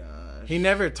 Oh my gosh. He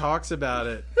never talks about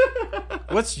it.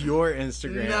 What's your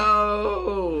Instagram?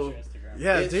 No.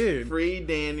 Yeah, it's dude. Free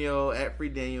Daniel at Free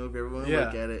Daniel. If everyone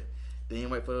look at it,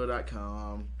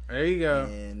 DanielWhitePhoto.com. There you go.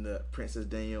 And Princess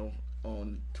Daniel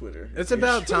on Twitter. It's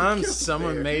about time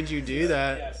someone made you do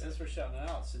that. Yeah, since we're shouting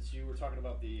out, since you were talking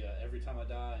about the Every Time I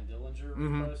Die and Dillinger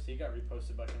repost, he got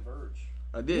reposted by Converge.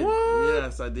 I did. What?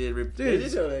 Yes, I did.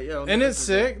 Dude, and it's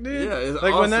sick, dude. Yeah, it's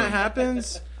like awesome. when that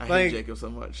happens. I like, hate Jacob so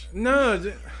much.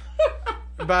 No.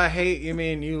 By hate, you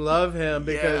mean you love him,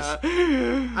 because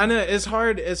I know it's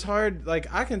hard. It's hard.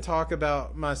 Like, I can talk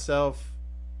about myself,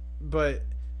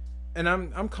 and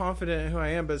I'm confident in who I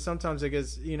am, but sometimes it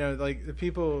gets, like, the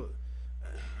people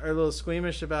are a little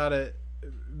squeamish about it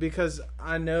because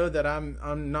I know that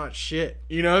I'm not shit.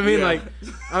 You know what I mean? Yeah. Like,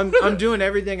 I'm doing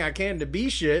everything I can to be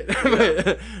shit,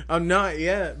 but I'm not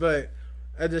yet. But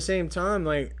at the same time,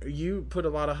 like, you put a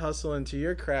lot of hustle into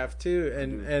your craft too,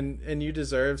 and you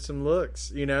deserve some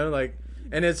looks, like,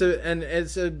 and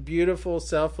it's a beautiful,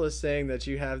 selfless thing that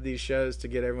you have these shows to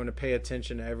get everyone to pay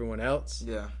attention to everyone else.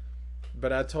 Yeah.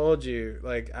 But I told you,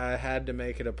 like, I had to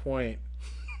make it a point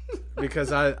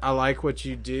because I like what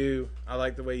you do. I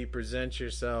like the way you present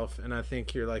yourself, and I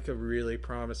think you're like a really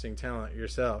promising talent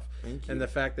yourself. Thank you. And the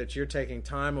fact that you're taking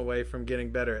time away from getting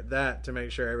better at that to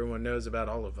make sure everyone knows about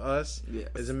all of us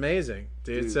is amazing,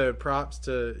 dude. So props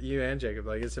to you and Jacob.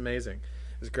 Like, it's amazing.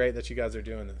 It's great that you guys are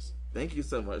doing this. Thank you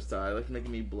so much, Ty. Like,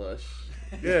 making me blush.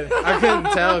 Good. I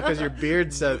couldn't tell because your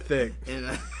beard's so thick.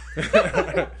 And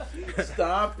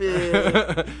stop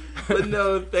it. But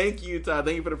no, thank you, Ty.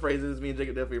 Thank you for the praises. Me and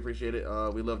Jacob definitely appreciate it.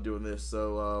 We love doing this.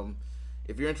 So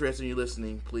if you're interested in you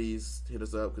listening, please hit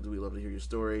us up because we love to hear your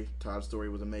story. Todd's story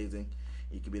was amazing.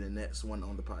 You could be the next one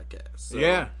on the podcast. So,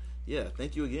 yeah,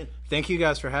 thank you again. Thank you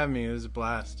guys for having me. It was a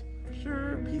blast. For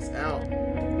sure. Peace out.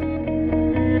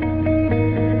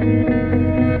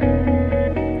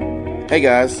 Hey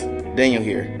guys, Daniel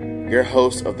here, your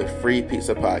host of the Free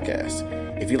Pizza Podcast.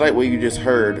 If you like what you just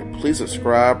heard, please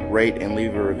subscribe, rate, and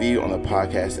leave a review on the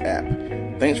podcast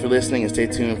app. Thanks for listening and stay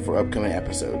tuned for upcoming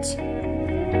episodes.